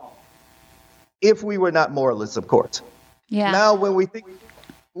solved if we were not moralists, of course. Yeah. Now, when we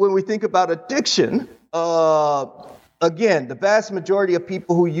think about addiction, again, the vast majority of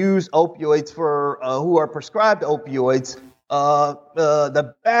people who use opioids who are prescribed opioids,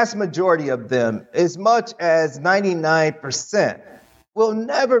 the vast majority of them, as much as 99%, will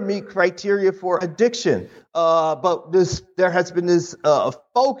never meet criteria for addiction. But there has been this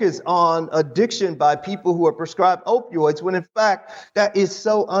focus on addiction by people who are prescribed opioids, when in fact that is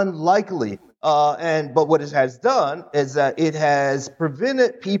so unlikely. But what it has done is that it has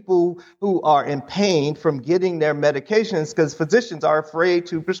prevented people who are in pain from getting their medications because physicians are afraid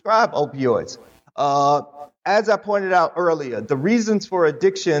to prescribe opioids. As I pointed out earlier, the reasons for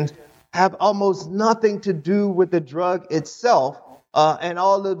addiction have almost nothing to do with the drug itself and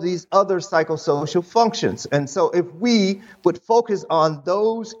all of these other psychosocial functions. And so if we would focus on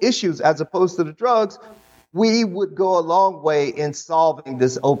those issues as opposed to the drugs, we would go a long way in solving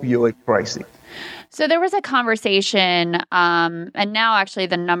this opioid crisis. So there was a conversation, and now actually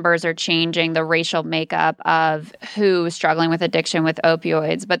the numbers are changing, the racial makeup of who is struggling with addiction with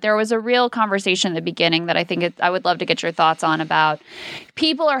opioids. But there was a real conversation at the beginning that I think I would love to get your thoughts on about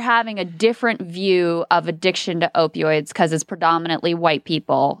people are having a different view of addiction to opioids because it's predominantly white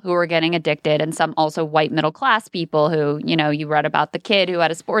people who are getting addicted, and some also white middle class people who, you read about the kid who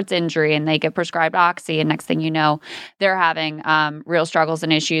had a sports injury and they get prescribed Oxy, and next thing you know, they're having real struggles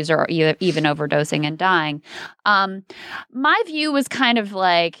and issues or even overdosing and dying. My view was kind of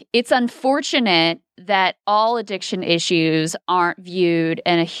like, it's unfortunate that all addiction issues aren't viewed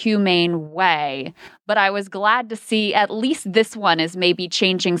in a humane way, but I was glad to see at least this one is maybe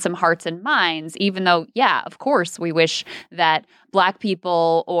changing some hearts and minds, even though, yeah, of course, we wish that Black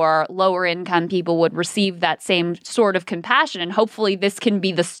people or lower income people would receive that same sort of compassion. And hopefully this can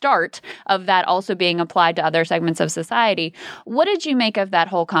be the start of that also being applied to other segments of society. What did you make of that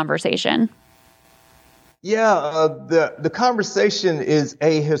whole conversation? Yeah, the conversation is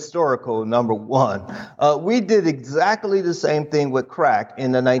ahistorical, number one. We did exactly the same thing with crack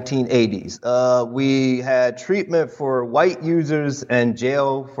in the 1980s. We had treatment for white users and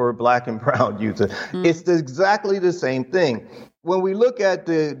jail for Black and brown users. It's exactly the same thing. When we look at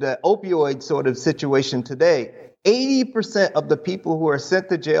the opioid sort of situation today, 80% of the people who are sent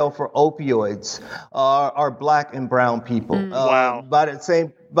to jail for opioids are Black and brown people. Wow.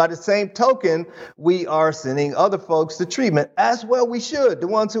 By the same token, we are sending other folks to treatment, as well we should, the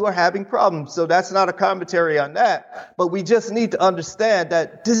ones who are having problems. So that's not a commentary on that. But we just need to understand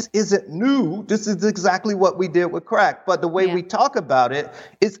that this isn't new. This is exactly what we did with crack. But the way we talk about it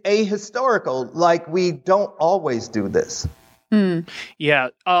is ahistorical, like we don't always do this. Yeah.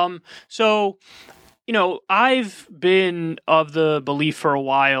 So, I've been of the belief for a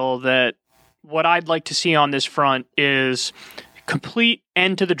while that what I'd like to see on this front is complete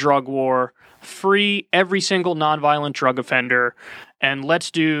end to the drug war, free every single nonviolent drug offender, and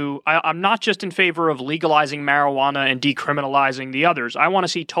I'm not just in favor of legalizing marijuana and decriminalizing the others. I want to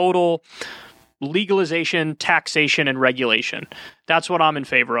see total legalization, taxation, and regulation. That's what I'm in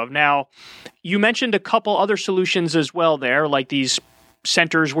favor of. Now, you mentioned a couple other solutions as well there, like these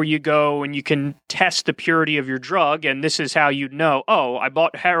centers where you go and you can test the purity of your drug, and this is how you'd know, oh, I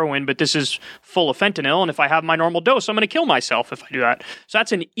bought heroin, but this is full of fentanyl, and if I have my normal dose, I'm going to kill myself if I do that. So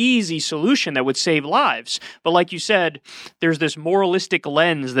that's an easy solution that would save lives. But like you said, there's this moralistic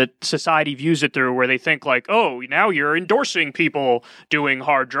lens that society views it through where they think like, oh, now you're endorsing people doing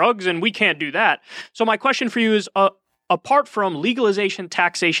hard drugs, and we can't do that. So my question for you is, apart from legalization,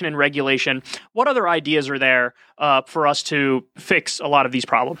 taxation, and regulation, what other ideas are there for us to fix a lot of these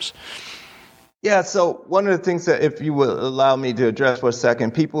problems? Yeah, so one of the things that, if you will allow me to address for a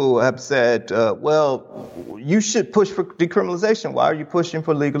second, people have said, well, you should push for decriminalization. Why are you pushing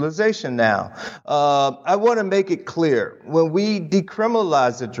for legalization now? I want to make it clear, when we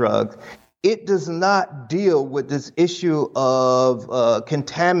decriminalize a drug, it does not deal with this issue of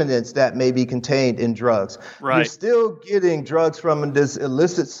contaminants that may be contained in drugs. Right. You're still getting drugs from this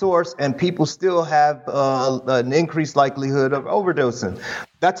illicit source, and people still have an increased likelihood of overdosing.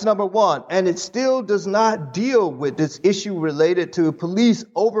 That's number one. And it still does not deal with this issue related to police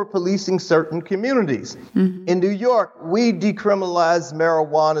over-policing certain communities. Mm-hmm. In New York, we decriminalized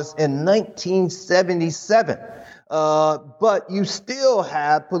marijuana in 1977. But you still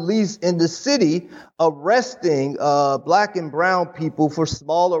have police in the city arresting Black and brown people for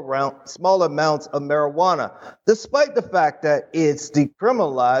small amounts of marijuana. Despite the fact that it's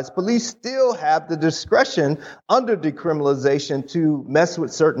decriminalized, police still have the discretion under decriminalization to mess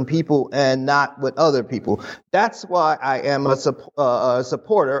with certain people and not with other people. That's why I am a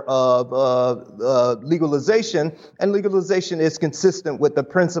supporter of legalization, and legalization is consistent with the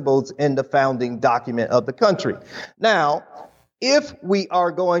principles in the founding document of the country. Now, if we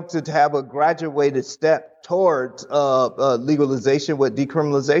are going to have a graduated step towards legalization with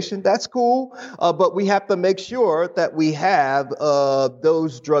decriminalization, that's cool. But we have to make sure that we have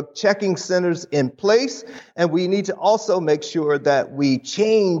those drug checking centers in place. And we need to also make sure that we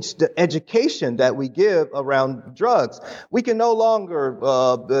change the education that we give around drugs. We can no longer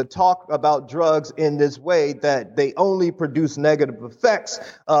talk about drugs in this way that they only produce negative effects.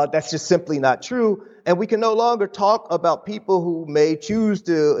 That's just simply not true. And we can no longer talk about people who may choose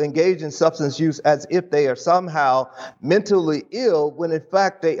to engage in substance use as if they are somehow mentally ill, when in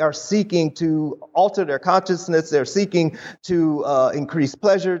fact they are seeking to alter their consciousness. They're seeking to increase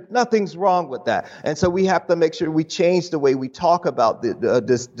pleasure. Nothing's wrong with that. And so we have to make sure we change the way we talk about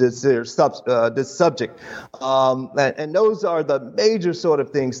this subject. And those are the major sort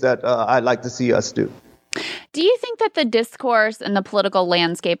of things that I'd like to see us do. Do you think that the discourse and the political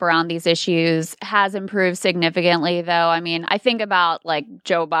landscape around these issues has improved significantly, though? I mean, I think about like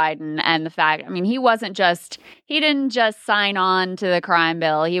Joe Biden and the fact, I mean, he didn't just sign on to the crime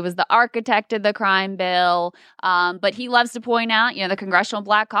bill. He was the architect of the crime bill. But he loves to point out, the Congressional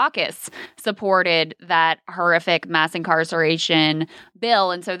Black Caucus supported that horrific mass incarceration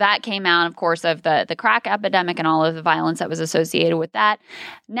bill. And so that came out, of course, of the crack epidemic and all of the violence that was associated with that.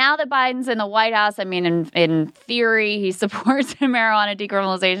 Now that Biden's in the White House, I mean, in theory, he supports marijuana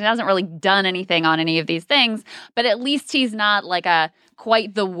decriminalization. He hasn't really done anything on any of these things, but at least he's not like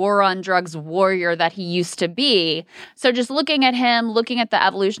quite the war on drugs warrior that he used to be. So just looking at him, looking at the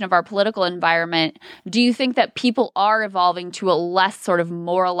evolution of our political environment, do you think that people are evolving to a less sort of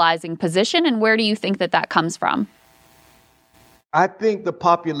moralizing position? And where do you think that comes from? I think the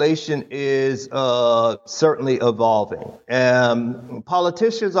population is certainly evolving.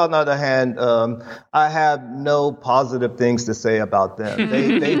 Politicians, on the other hand, I have no positive things to say about them.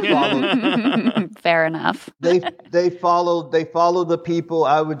 They follow. Fair enough. They follow the people.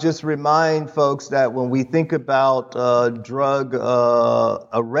 I would just remind folks that when we think about drug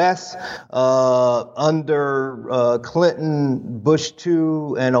arrests under Clinton, Bush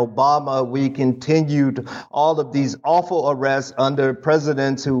II, and Obama, we continued all of these awful arrests under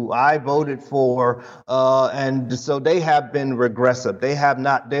presidents who I voted for, and so they have been regressive. They're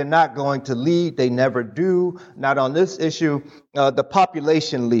not going to lead. They never do. Not on this issue. The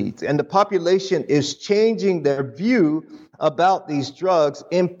population leads, and the population is changing their view about these drugs,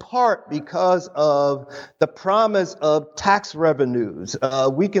 in part because of the promise of tax revenues.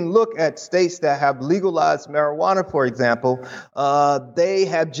 We can look at states that have legalized marijuana, for example. They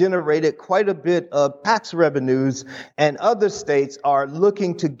have generated quite a bit of tax revenues, and other states are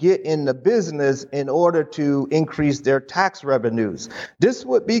looking to get in the business in order to increase their tax revenues. This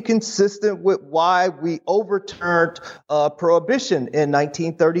would be consistent with why we overturned prohibition in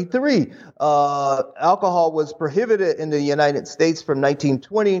 1933. Alcohol was prohibited in the United States from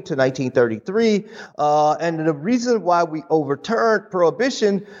 1920 to 1933. And the reason why we overturned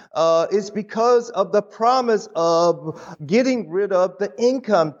prohibition is because of the promise of getting rid of the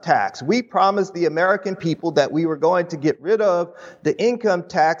income tax. We promised the American people that we were going to get rid of the income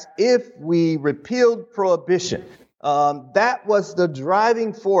tax if we repealed prohibition. That was the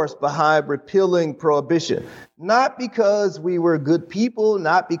driving force behind repealing prohibition. Not because we were good people,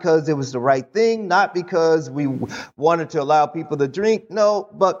 not because it was the right thing, not because we wanted to allow people to drink. No,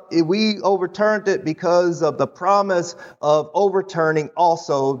 but we overturned it because of the promise of overturning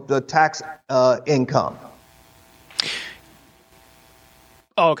also the tax income.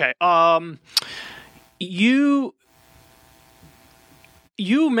 Okay. You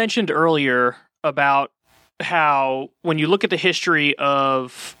mentioned earlier about how when you look at the history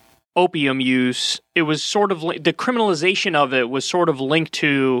of opium use, it was sort of the criminalization of it was sort of linked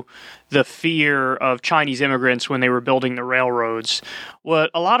to the fear of Chinese immigrants when they were building the railroads. What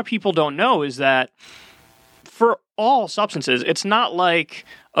a lot of people don't know is that for all substances, it's not like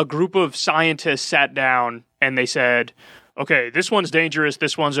a group of scientists sat down and they said, okay, this one's dangerous,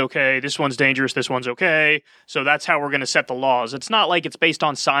 this one's okay, this one's dangerous, this one's okay, so that's how we're going to set the laws. It's not like it's based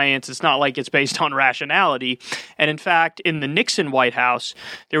on science. It's not like it's based on rationality. And in fact, in the Nixon White House,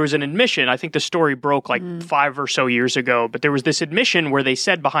 there was an admission. I think the story broke like 5 or so years ago, but there was this admission where they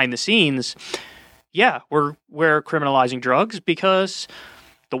said behind the scenes, yeah, we're criminalizing drugs because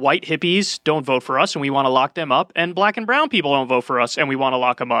the white hippies don't vote for us and we want to lock them up, and black and brown people don't vote for us and we want to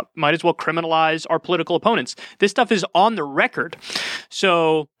lock them up. Might as well criminalize our political opponents. This stuff is on the record.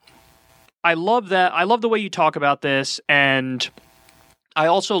 So I love that. I love the way you talk about this. And I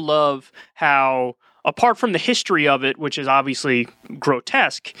also love how, apart from the history of it, which is obviously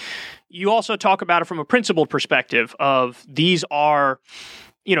grotesque, you also talk about it from a principled perspective of these are,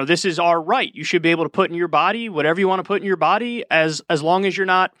 this is our right. You should be able to put in your body whatever you want to put in your body as long as you're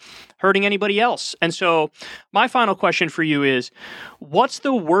not hurting anybody else. And so my final question for you is, what's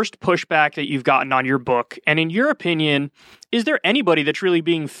the worst pushback that you've gotten on your book? And in your opinion, is there anybody that's really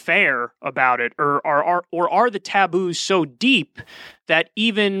being fair about it? Or are the taboos so deep that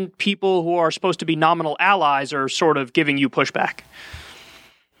even people who are supposed to be nominal allies are sort of giving you pushback?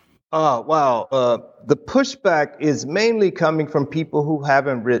 Wow. The pushback is mainly coming from people who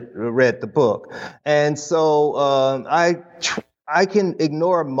haven't read the book. And so I can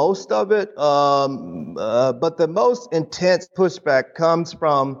ignore most of it, but the most intense pushback comes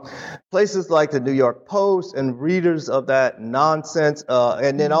from places like the New York Post and readers of that nonsense,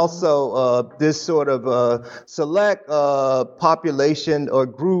 and then also this sort of select population or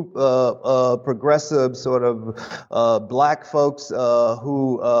group of progressive sort of black folks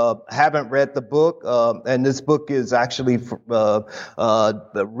who haven't read the book, and this book is actually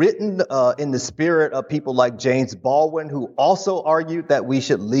written in the spirit of people like James Baldwin, who also argued that we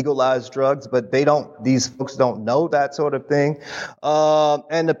should legalize drugs, but these folks don't know that sort of thing.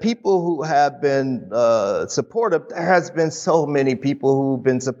 And the people who have been supportive, there has been so many people who've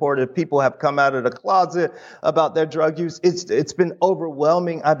been supportive. People have come out of the closet about their drug use. It's been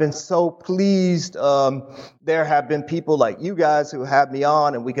overwhelming. I've been so pleased. There have been people like you guys who have me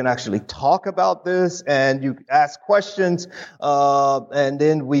on, and we can actually talk about this, and you ask questions, and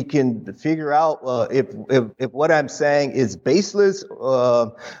then we can figure out if what I'm saying is baseless.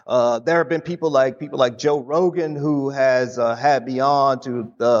 There have been people like Joe Rogan who has had me on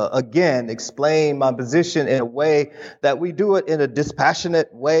to again explain my position in a way that we do it in a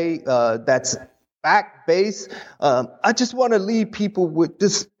dispassionate way that's fact-based. I just want to leave people with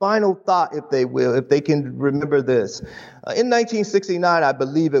this final thought, if they can remember this. In 1969, I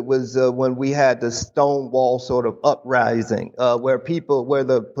believe it was when we had the Stonewall sort of uprising, where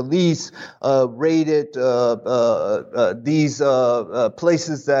the police raided these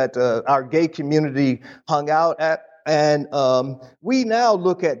places that our gay community hung out at. And we now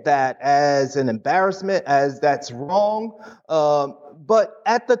look at that as an embarrassment, as that's wrong. But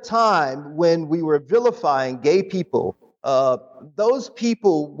at the time when we were vilifying gay people, those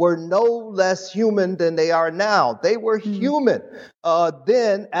people were no less human than they are now. They were human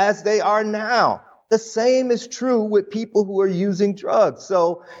then as they are now. The same is true with people who are using drugs.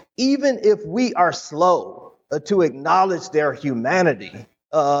 So even if we are slow to acknowledge their humanity,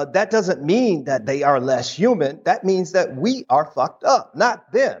 that doesn't mean that they are less human. That means that we are fucked up,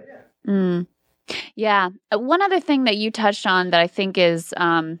 not them. Yeah. One other thing that you touched on that I think is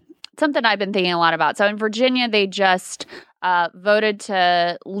something I've been thinking a lot about. So in Virginia, they just voted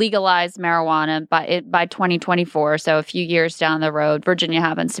to legalize marijuana by 2024. So a few years down the road. Virginia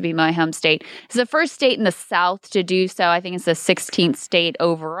happens to be my home state. It's the first state in the South to do so. I think it's the 16th state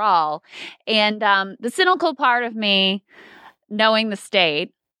overall. And the cynical part of me, knowing the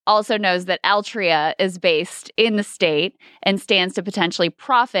state, also knows that Altria is based in the state and stands to potentially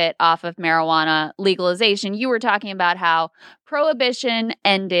profit off of marijuana legalization. You were talking about how prohibition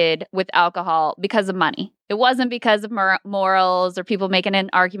ended with alcohol because of money. It wasn't because of morals or people making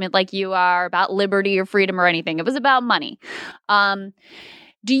an argument like you are about liberty or freedom or anything. It was about money.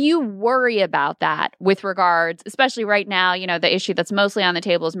 Do you worry about that with regards, especially right now, the issue that's mostly on the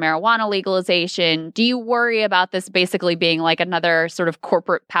table is marijuana legalization. Do you worry about this basically being like another sort of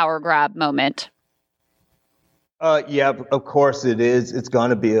corporate power grab moment? Yeah, of course it is. It's going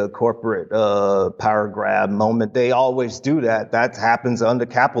to be a corporate power grab moment. They always do that. That happens under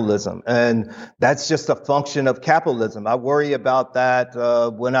capitalism. And that's just a function of capitalism. I worry about that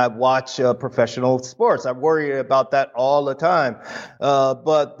when I watch professional sports. I worry about that all the time.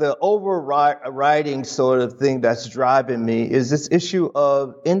 But the overriding sort of thing that's driving me is this issue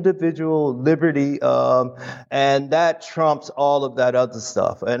of individual liberty. And that trumps all of that other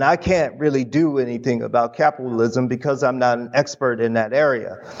stuff. And I can't really do anything about capitalism because I'm not an expert in that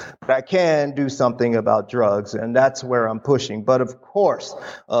area. But I can do something about drugs, and that's where I'm pushing. But of course,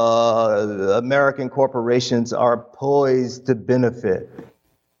 American corporations are poised to benefit.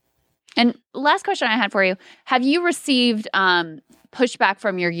 And last question I had for you. Have you received pushback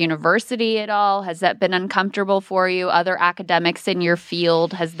from your university at all? Has that been uncomfortable for you? Other academics in your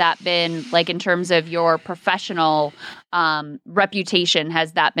field? Has that been, like, in terms of your professional reputation,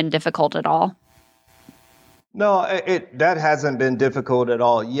 has that been difficult at all? No, that hasn't been difficult at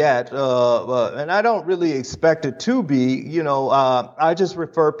all yet, and I don't really expect it to be. I just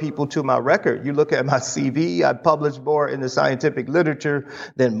refer people to my record. You look at my CV, I publish more in the scientific literature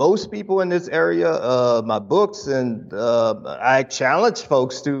than most people in this area, my books, and I challenge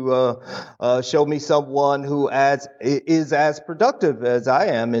folks to show me someone who is as productive as I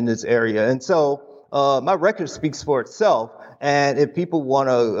am in this area. And so my record speaks for itself. And if people want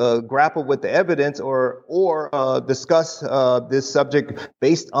to grapple with the evidence or discuss this subject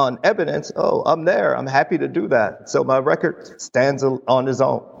based on evidence, I'm there. I'm happy to do that. So my record stands on its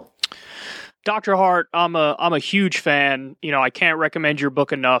own. Dr. Hart, I'm a huge fan. I can't recommend your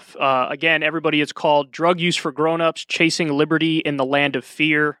book enough. Again, everybody, it's called Drug Use for Grown-Ups, Chasing Liberty in the Land of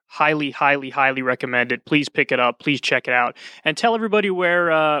Fear. Highly, highly, highly recommended. Please pick it up. Please check it out. And tell everybody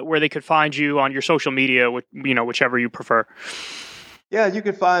where they could find you on your social media, whichever you prefer. Yeah, you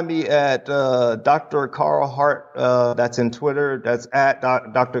can find me at Dr. Carl Hart. That's in Twitter. That's at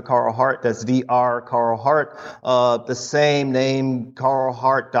Dr. Carl Hart. That's Dr. Carl Hart. The same name,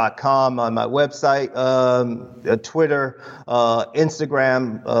 carlhart.com on my website, Twitter,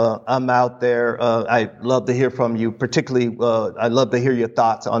 Instagram. I'm out there. I'd love to hear from you. Particularly, I'd love to hear your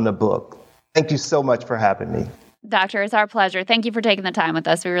thoughts on the book. Thank you so much for having me. Doctor, it's our pleasure. Thank you for taking the time with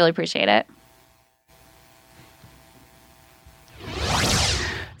us. We really appreciate it.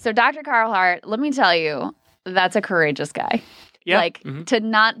 So Dr. Carl Hart, let me tell you, that's a courageous guy. Yeah. To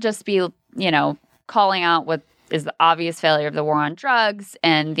not just be, calling out what is the obvious failure of the war on drugs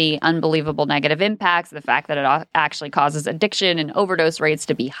and the unbelievable negative impacts, the fact that it actually causes addiction and overdose rates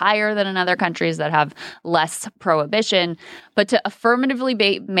to be higher than in other countries that have less prohibition, but to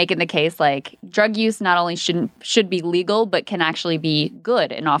affirmatively making the case like drug use not only should be legal, but can actually be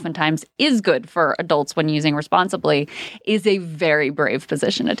good and oftentimes is good for adults when using responsibly is a very brave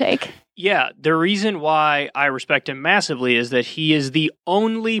position to take. Yeah, the reason why I respect him massively is that he is the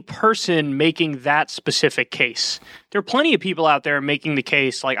only person making that specific case. There are plenty of people out there making the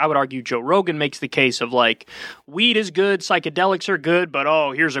case, like I would argue Joe Rogan makes the case of like, weed is good, psychedelics are good, but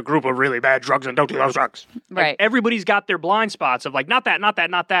here's a group of really bad drugs and don't do those drugs. Right. Like, everybody's got their blind spots of like, not that, not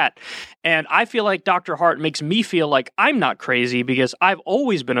that, not that. And I feel like Dr. Hart makes me feel like I'm not crazy because I've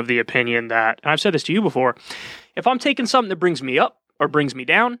always been of the opinion that, and I've said this to you before, if I'm taking something that brings me up or brings me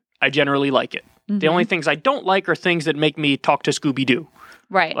down, I generally like it. Mm-hmm. The only things I don't like are things that make me talk to Scooby-Doo.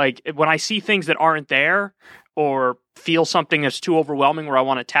 Right. Like when I see things that aren't there or feel something that's too overwhelming where I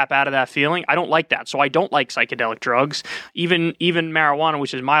want to tap out of that feeling, I don't like that. So I don't like psychedelic drugs. Even marijuana,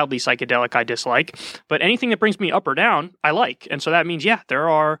 which is mildly psychedelic, I dislike. But anything that brings me up or down, I like. And so that means, yeah, there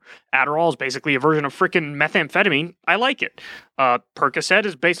are Adderall is basically a version of freaking methamphetamine. I like it. Percocet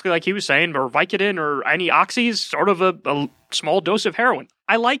is basically like he was saying, or Vicodin or any oxy is sort of a small dose of heroin.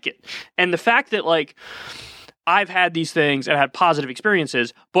 I like it. And the fact that like I've had these things and had positive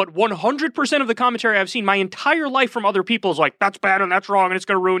experiences, but 100% of the commentary I've seen my entire life from other people is like, that's bad and that's wrong and it's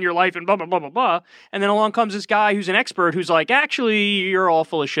going to ruin your life and blah, blah, blah, blah, blah. And then along comes this guy who's an expert who's like, actually, you're all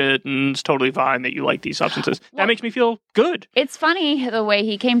full of shit and it's totally fine that you like these substances. That makes me feel good. It's funny the way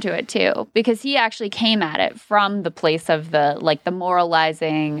he came to it, too, because he actually came at it from the place of the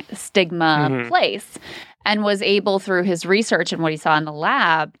moralizing stigma place. And was able, through his research and what he saw in the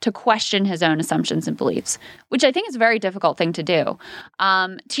lab, to question his own assumptions and beliefs, which I think is a very difficult thing to do.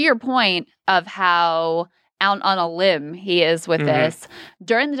 To your point of how out on a limb he is with this,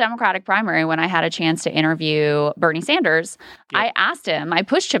 during the Democratic primary, when I had a chance to interview Bernie Sanders, I asked him, I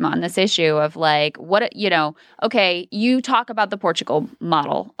pushed him on this issue of like, okay, you talk about the Portugal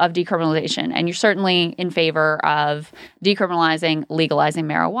model of decriminalization, and you're certainly in favor of decriminalizing, legalizing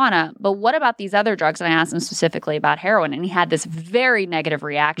marijuana, but what about these other drugs? And I asked him specifically about heroin, and he had this very negative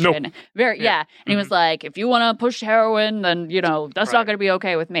reaction. Nope. And he was like, if you want to push heroin, then, that's not going to be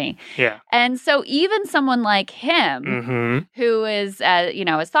okay with me. Yeah. And so even someone like him, who is,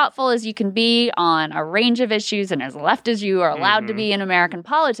 as thoughtful as you can be on a range of issues and as left as you are allowed to be in American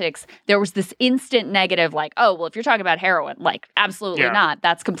politics, there was this instant negative like, oh, well, if you're talking about heroin, like, absolutely not.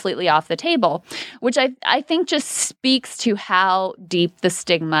 That's completely off the table, which I think just speaks to how deep the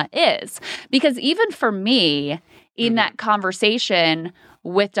stigma is. Because even for me, in that conversation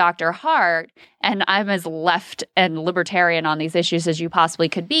with Dr. Hart, and I'm as left and libertarian on these issues as you possibly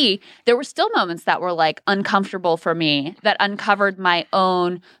could be, there were still moments that were like uncomfortable for me, that uncovered my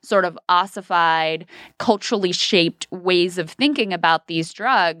own sort of ossified, culturally shaped ways of thinking about these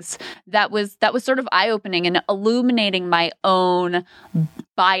drugs. That was sort of eye-opening and illuminating my own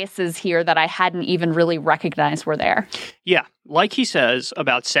biases here that I hadn't even really recognized were there. Yeah. Like he says,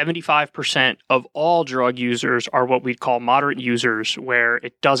 about 75% of all drug users are what we'd call moderate users, where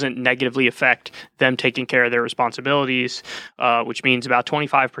it doesn't negatively affect them taking care of their responsibilities, which means about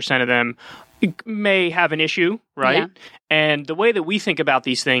 25% of them may have an issue, right? Yeah. And the way that we think about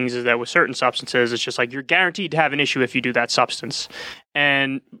these things is that with certain substances, it's just like you're guaranteed to have an issue if you do that substance.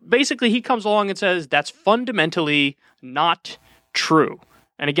 And basically he comes along and says that's fundamentally not true.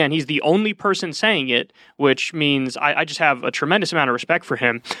 And again, he's the only person saying it, which means I just have a tremendous amount of respect for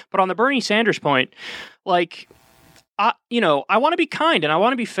him. But on the Bernie Sanders point, like, I want to be kind and I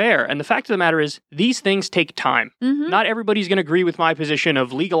want to be fair. And the fact of the matter is, these things take time. Mm-hmm. Not everybody's going to agree with my position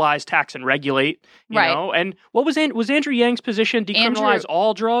of legalize, tax, and regulate. You know? And what was Andrew Yang's position? Decriminalize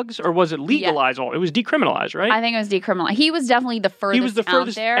all drugs, or was it legalize all? It was decriminalize, right? I think it was decriminalize. He was definitely the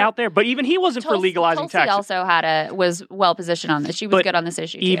furthest out there. But even he wasn't for legalizing Tulsi tax. Also was well positioned on this. She was good on this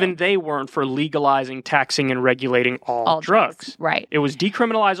issue too. Even they weren't for legalizing, taxing, and regulating all drugs. Right. It was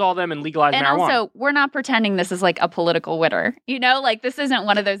decriminalize all of them and legalize marijuana. And also, we're not pretending this is like a political winner. You know, like this isn't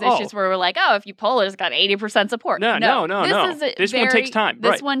one of those issues where we're like, oh, if you poll it, it's got 80% support. No. This one takes time.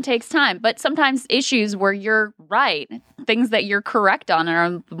 This one takes time. But sometimes issues where you're right, things that you're correct on and are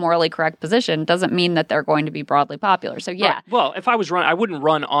in a morally correct position, doesn't mean that they're going to be broadly popular. So, yeah. Right. Well, if I was running, I wouldn't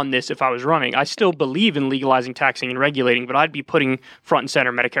run on this if I was running. I still believe in legalizing, taxing, and regulating, but I'd be putting front and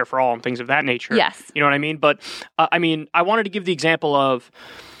center Medicare for all and things of that nature. Yes. You know what I mean? But, I wanted to give the example of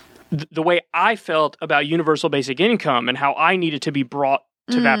the way I felt about universal basic income and how I needed to be brought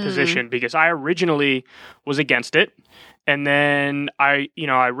to that position, because I originally was against it. And then I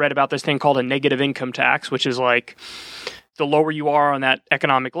read about this thing called a negative income tax, which is like the lower you are on that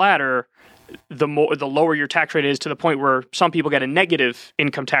economic ladder, the lower your tax rate is, to the point where some people get a negative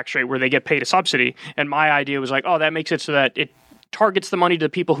income tax rate where they get paid a subsidy. And my idea was like, oh, that makes it so that it targets the money to the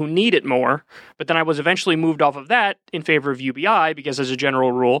people who need it more. But then I was eventually moved off of that in favor of UBI, because as a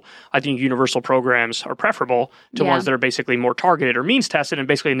general rule, I think universal programs are preferable to ones that are basically more targeted or means tested. And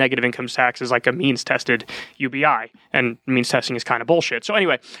basically a negative income tax is like a means tested UBI, and means testing is kind of bullshit. So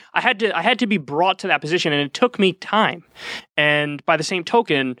anyway, I had to be brought to that position, and it took me time. And by the same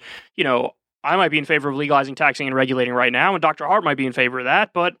token, I might be in favor of legalizing, taxing, and regulating right now, and Dr. Hart might be in favor of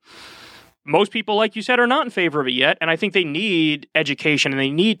that, but most people, like you said, are not in favor of it yet, and I think they need education and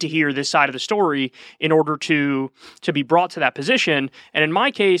they need to hear this side of the story in order to be brought to that position. And in my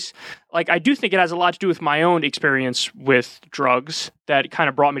case, I do think it has a lot to do with my own experience with drugs that kind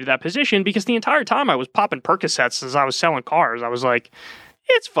of brought me to that position, because the entire time I was popping Percocets as I was selling cars. I was like,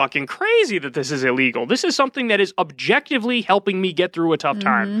 it's fucking crazy that this is illegal. This is something that is objectively helping me get through a tough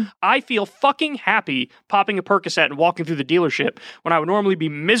time. I feel fucking happy popping a Percocet and walking through the dealership when I would normally be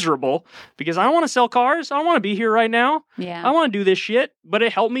miserable, because I don't want to sell cars. I don't want to be here right now. Yeah. I want to do this shit, but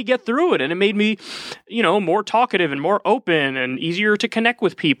it helped me get through it, and it made me, more talkative and more open and easier to connect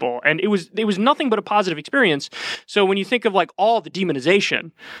with people. And it was nothing but a positive experience. So when you think of all the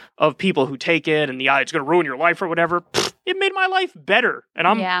demonization of people who take it and it's going to ruin your life or whatever, it made my life better. And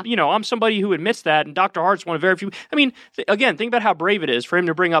I'm somebody who admits that, and Dr. Hart's one of very few. I mean, again, think about how brave it is for him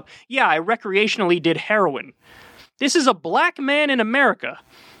to bring up, I recreationally did heroin. This is a black man in America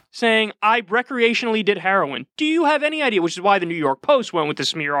saying, I recreationally did heroin. Do you have any idea? Which is why the New York Post went with the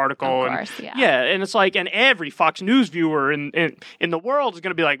smear article. Of course, and it's like, and every Fox News viewer in the world is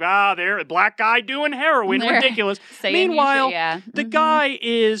going to be like, they're a black guy doing heroin. Ridiculous. Meanwhile, the guy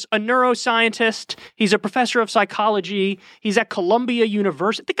is a neuroscientist. He's a professor of psychology. He's at Columbia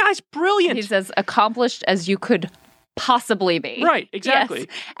University. The guy's brilliant. He's as accomplished as you could possibly be. Right, exactly. Yes.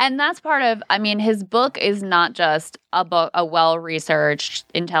 And that's part of, his book is not just a well-researched,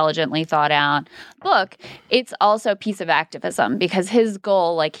 intelligently thought out book. It's also a piece of activism, because his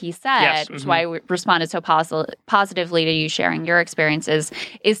goal, like he said, which is why we responded so positively to you sharing your experiences,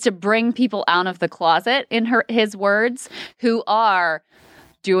 is to bring people out of the closet, in his words, who are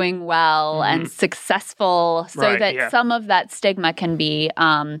doing well and successful, so that some of that stigma can be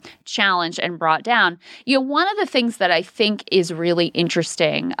challenged and brought down. One of the things that I think is really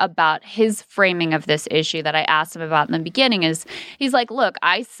interesting about his framing of this issue that I asked him about in the beginning is, he's like, look,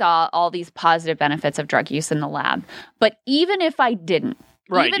 I saw all these positive benefits of drug use in the lab, but even if I didn't,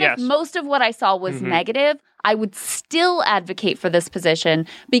 if most of what I saw was negative, I would still advocate for this position,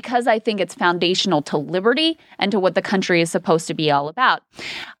 because I think it's foundational to liberty and to what the country is supposed to be all about.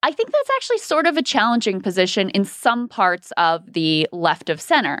 I think that's actually sort of a challenging position in some parts of the left of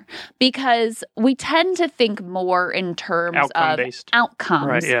center, because we tend to think more in terms of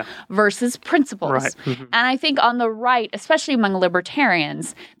outcomes versus principles. Right. And I think on the right, especially among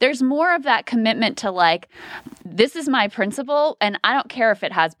libertarians, there's more of that commitment to this is my principle, and I don't care if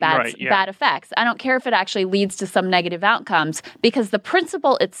it has bad effects. I don't care if it actually leads to some negative outcomes, because the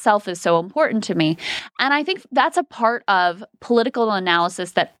principle itself is so important to me. And I think that's a part of political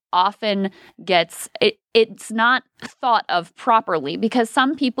analysis that often gets it's not thought of properly, because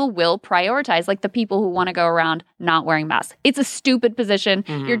some people will prioritize, like the people who want to go around not wearing masks. It's a stupid position.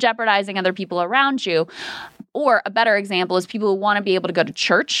 You're jeopardizing other people around you. Or a better example is people who want to be able to go to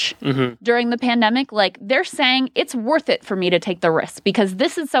church during the pandemic. Like, they're saying it's worth it for me to take the risk because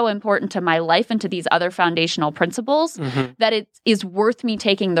this is so important to my life and to these other foundational principles that it is worth me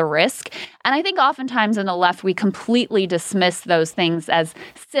taking the risk. And I think oftentimes in the left, we completely dismiss those things as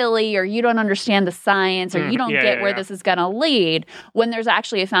silly, or you don't understand the science, or you don't get where this is going to lead, when there's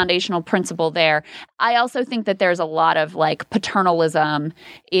actually a foundational principle there. I also think that there's a lot of like paternalism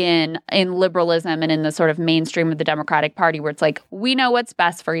in liberalism and in the sort of mainstream of the Democratic Party, where it's like, we know what's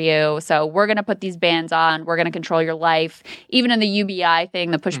best for you, so we're going to put these bans on, we're going to control your life. Even in the UBI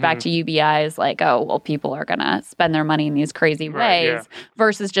thing, the pushback to UBI is like, oh, well, people are going to spend their money in these crazy ways,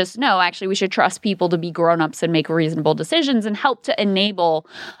 versus just, no, actually, we should trust people to be grown-ups and make reasonable decisions and help to enable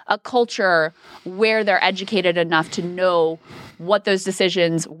a culture where they're educated enough to know what those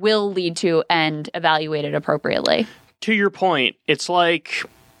decisions will lead to and evaluate it appropriately. To your point, it's like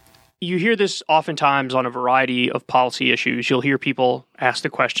you hear this oftentimes on a variety of policy issues. You'll hear people ask the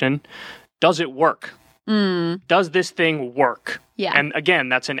question, does it work? Does this thing work? Yeah. And again,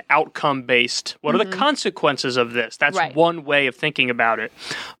 that's an outcome-based. What are the consequences of this? That's one way of thinking about it.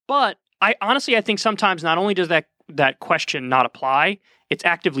 But I think sometimes not only does that question not apply, it's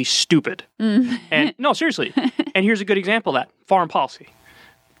actively stupid. And no, seriously. And here's a good example of that. Foreign policy.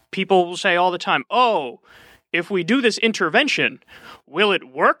 People will say all the time, oh, if we do this intervention, will it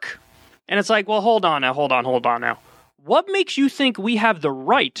work? And it's like, well, hold on now. What makes you think we have the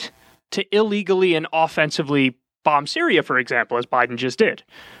right to illegally and offensively bomb Syria, for example, as Biden just did?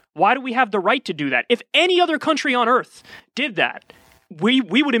 Why do we have the right to do that? If any other country on earth did that, we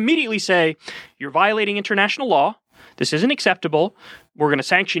would immediately say, you're violating international law. This isn't acceptable. We're going to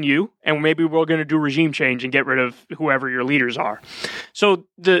sanction you, and maybe we're going to do regime change and get rid of whoever your leaders are. So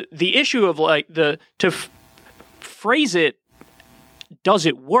the issue of like phrase it, does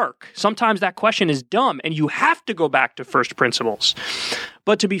it work? Sometimes that question is dumb, and you have to go back to first principles.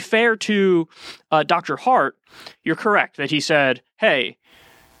 But to be fair to Dr. Hart, you're correct that he said, hey,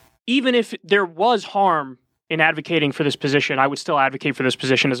 even if there was harm in advocating for this position, I would still advocate for this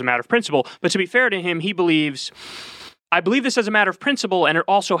position as a matter of principle. But to be fair to him, he believes, I believe this as a matter of principle, and it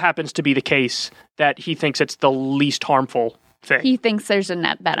also happens to be the case that he thinks it's the least harmful thing. He thinks there's a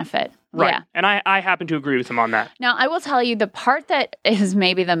net benefit. Right. Yeah. And I happen to agree with him on that. Now, I will tell you, the part that is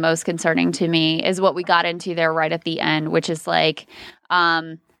maybe the most concerning to me is what we got into there right at the end, which is like,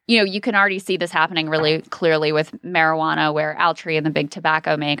 you can already see this happening really clearly with marijuana, where Altria and the big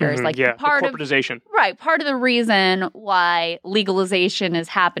tobacco makers, the corporatization. Part of the reason why legalization is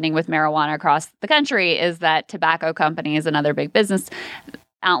happening with marijuana across the country is that tobacco companies and other big business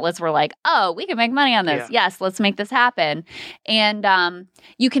outlets were like, oh, we can make money on this. Yeah. Yes, let's make this happen. And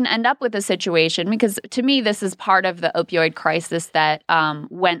you can end up with a situation, because to me, this is part of the opioid crisis that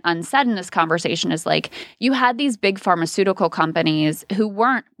went unsaid in this conversation, is like, you had these big pharmaceutical companies who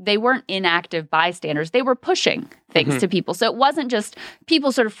weren't inactive bystanders. They were pushing things to people. So it wasn't just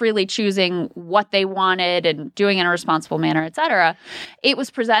people sort of freely choosing what they wanted and doing it in a responsible manner, et cetera. It was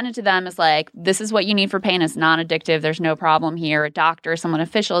presented to them as like, this is what you need for pain. It's non-addictive. There's no problem here. A doctor, someone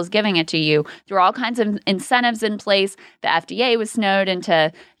official is giving it to you. There were all kinds of incentives in place. The FDA was snowed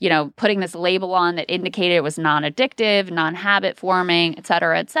into, putting this label on that indicated it was non-addictive, non-habit forming, et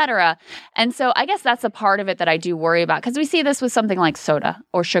cetera, et cetera. And so I guess that's a part of it that I do worry about, because we see this with something like soda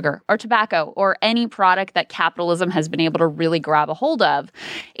or sugar or tobacco or any product that capitalism has been able to really grab a hold of.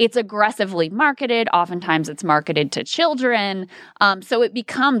 It's aggressively marketed. Oftentimes it's marketed to children. So it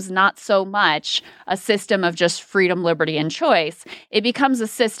becomes not so much a system of just freedom, liberty, and choice. It becomes a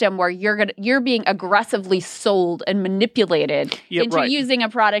system where you're being aggressively sold and manipulated into using a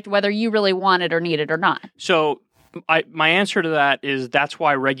product, whether you really want it or need it or not. So my answer to that is that's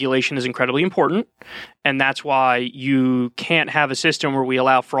why regulation is incredibly important, and that's why you can't have a system where we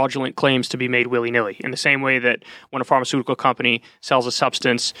allow fraudulent claims to be made willy-nilly. In the same way that when a pharmaceutical company sells a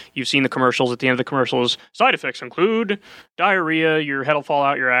substance, you've seen the commercials. At the end of the commercials, side effects include diarrhea, your head will fall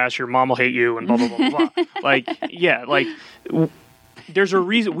out your ass, your mom will hate you, and blah, blah, blah, blah, blah. There's a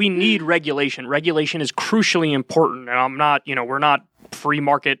reason we need regulation. Regulation is crucially important, and I'm not, we're not free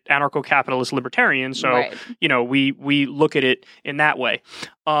market anarcho-capitalist libertarians, so we look at it in that way.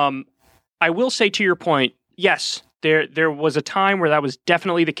 I will say, to your point, yes, there was a time where that was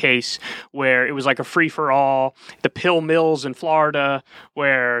definitely the case, where it was like a free-for-all. The pill mills in Florida,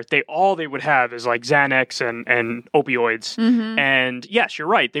 where they would have is like Xanax and opioids. And yes, you're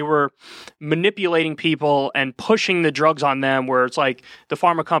right. They were manipulating people and pushing the drugs on them, where it's like the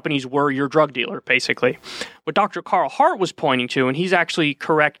pharma companies were your drug dealer, basically. what Dr. Carl Hart was pointing to, and he's actually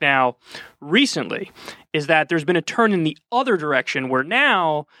correct now recently, is that there's been a turn in the other direction where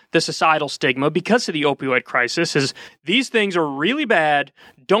now the societal stigma, because of the opioid crisis, is these things are really bad,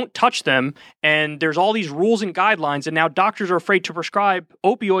 don't touch them, and there's all these rules and guidelines, and now doctors are afraid to prescribe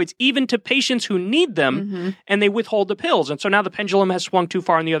opioids even to patients who need them, and they withhold the pills. And so now the pendulum has swung too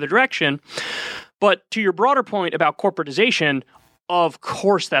far in the other direction. But to your broader point about corporatization, of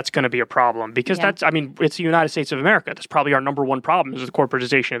course that's going to be a problem because it's the United States of America. That's probably our number one problem is the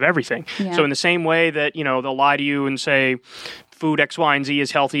corporatization of everything. Yeah. So in the same way that, they'll lie to you and say food X, Y, and Z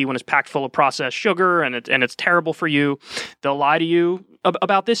is healthy when it's packed full of processed sugar and it's terrible for you, they'll lie to you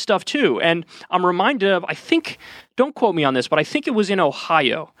about this stuff too. And I'm reminded of, I think, don't quote me on this, but I think it was in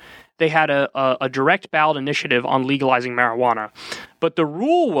Ohio. They had a direct ballot initiative on legalizing marijuana. But the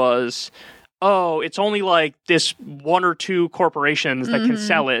rule was, it's only like this one or two corporations that can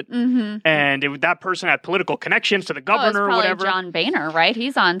sell it. And that person had political connections to the governor or whatever. John Boehner, right?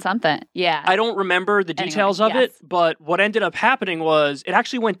 He's on something. Yeah. I don't remember the details of it, but what ended up happening was it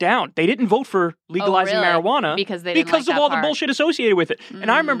actually went down. They didn't vote for legalizing marijuana because of all the bullshit associated with it.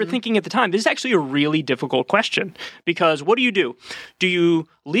 And I remember thinking at the time, this is actually a really difficult question because what do? Do you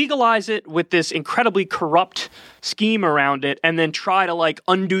legalize it with this incredibly corrupt scheme around it and then try to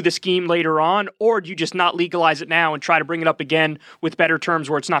undo the scheme later on, or do you just not legalize it now and try to bring it up again with better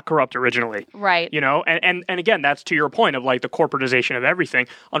terms where it's not corrupt originally? Right. And again, that's to your point of the corporatization of everything.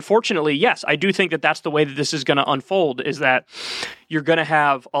 Unfortunately, yes, I do think that that's the way that this is going to unfold, is that you're going to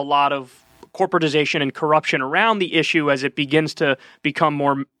have a lot of corporatization and corruption around the issue as it begins to become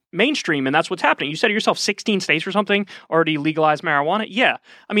more mainstream, and that's what's happening. You said to yourself 16 states or something already legalized marijuana. Yeah.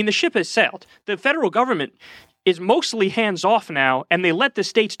 I mean, the ship has sailed. The federal government is mostly hands-off now, and they let the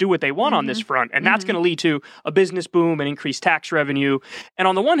states do what they want on this front, and that's going to lead to a business boom and increased tax revenue. And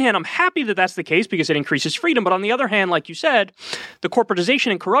on the one hand, I'm happy that that's the case because it increases freedom, but on the other hand, like you said, the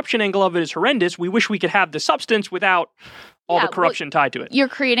corporatization and corruption angle of it is horrendous. We wish we could have the substance without all the corruption tied to it. You're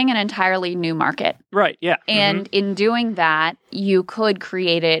creating an entirely new market. Right, yeah. And in doing that, you could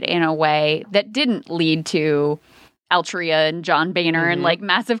create it in a way that didn't lead to Altria and John Boehner and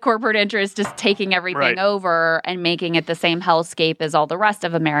massive corporate interests just taking everything over and making it the same hellscape as all the rest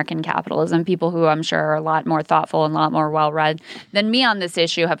of American capitalism. People who I'm sure are a lot more thoughtful and a lot more well-read than me on this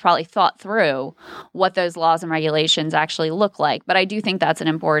issue have probably thought through what those laws and regulations actually look like. But I do think that's an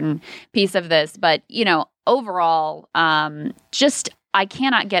important piece of this. But, overall, I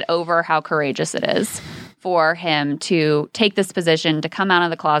cannot get over how courageous it is for him to take this position, to come out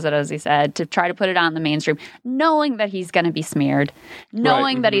of the closet, as he said, to try to put it on the mainstream, knowing that he's going to be smeared,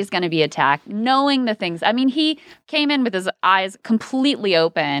 knowing that he's going to be attacked, knowing the things. I mean, he came in with his eyes completely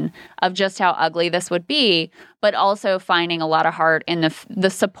open of just how ugly this would be, but also finding a lot of heart in the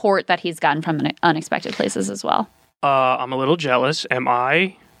support that he's gotten from unexpected places as well. I'm a little jealous. Am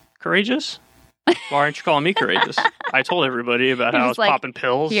I courageous? Why aren't you calling me courageous? I told everybody about how I was popping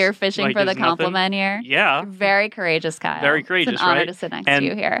pills. You're fishing for the compliment here. Yeah. You're very courageous, Kyle. Very courageous, it's an honor to sit next to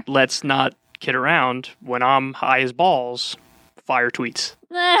you here. Let's not kid around. When I'm high as balls, fire tweets.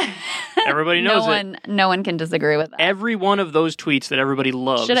 Everybody knows No one can disagree with that. Every one of those tweets that everybody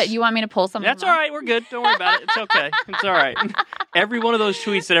loves. You want me to pull some? That's all right. We're good. Don't worry about it. It's okay. It's all right. Every one of those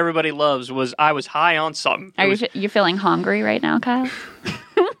tweets that everybody loves was I was high on something. Are you feeling hungry right now, Kyle?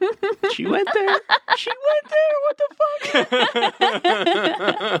 She went there. What the fuck?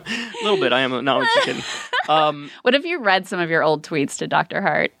 A little bit. I am not kidding. What if you read some of your old tweets to Dr.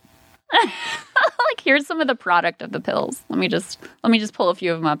 Hart? Here's some of the product of the pills. Let me just pull a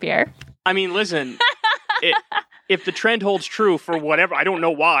few of them up here. I mean, listen. If the trend holds true for whatever, I don't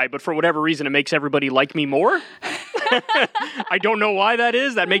know why, but for whatever reason, it makes everybody like me more. I don't know why that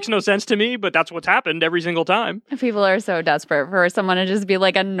is. That makes no sense to me, but that's what's happened every single time. People are so desperate for someone to just be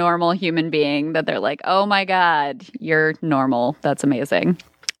like a normal human being that they're like, oh my God, you're normal. That's amazing.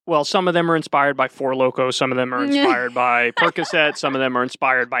 Well, some of them are inspired by Four Loko. Some of them are inspired by Percocet. Some of them are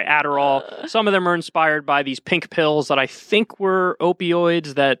inspired by Adderall. Some of them are inspired by these pink pills that I think were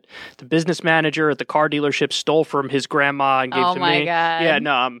opioids that the business manager at the car dealership stole from his grandma and gave to me. Oh my God. Yeah,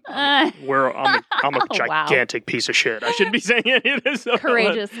 no, I'm a gigantic piece of shit. I shouldn't be saying any of this.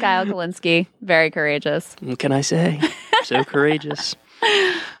 Courageous, Kyle Kulinski. Very courageous. What can I say? So courageous.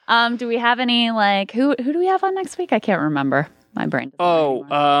 Do we have any who do we have on next week? I can't remember. My brain.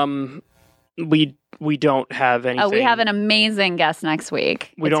 We don't have anything. Oh, we have an amazing guest next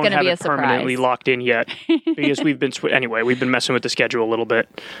week. We don't have it permanently locked in yet because we've been messing with the schedule a little bit.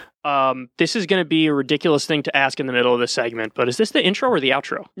 This is going to be a ridiculous thing to ask in the middle of this segment, but is this the intro or the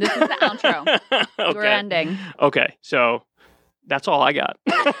outro? This is the outro. Okay. We're ending. Okay, so That's all I got.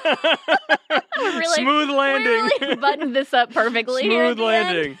 Smooth landing. We really buttoned this up perfectly. Smooth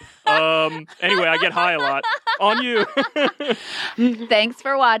landing. Anyway, I get high a lot. On you. Thanks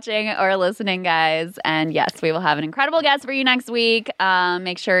for watching or listening, guys. And yes, we will have an incredible guest for you next week.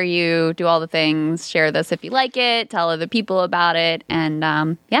 Make sure you do all the things. Share this if you like it. Tell other people about it.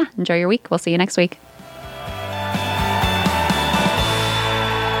 And enjoy your week. We'll see you next week.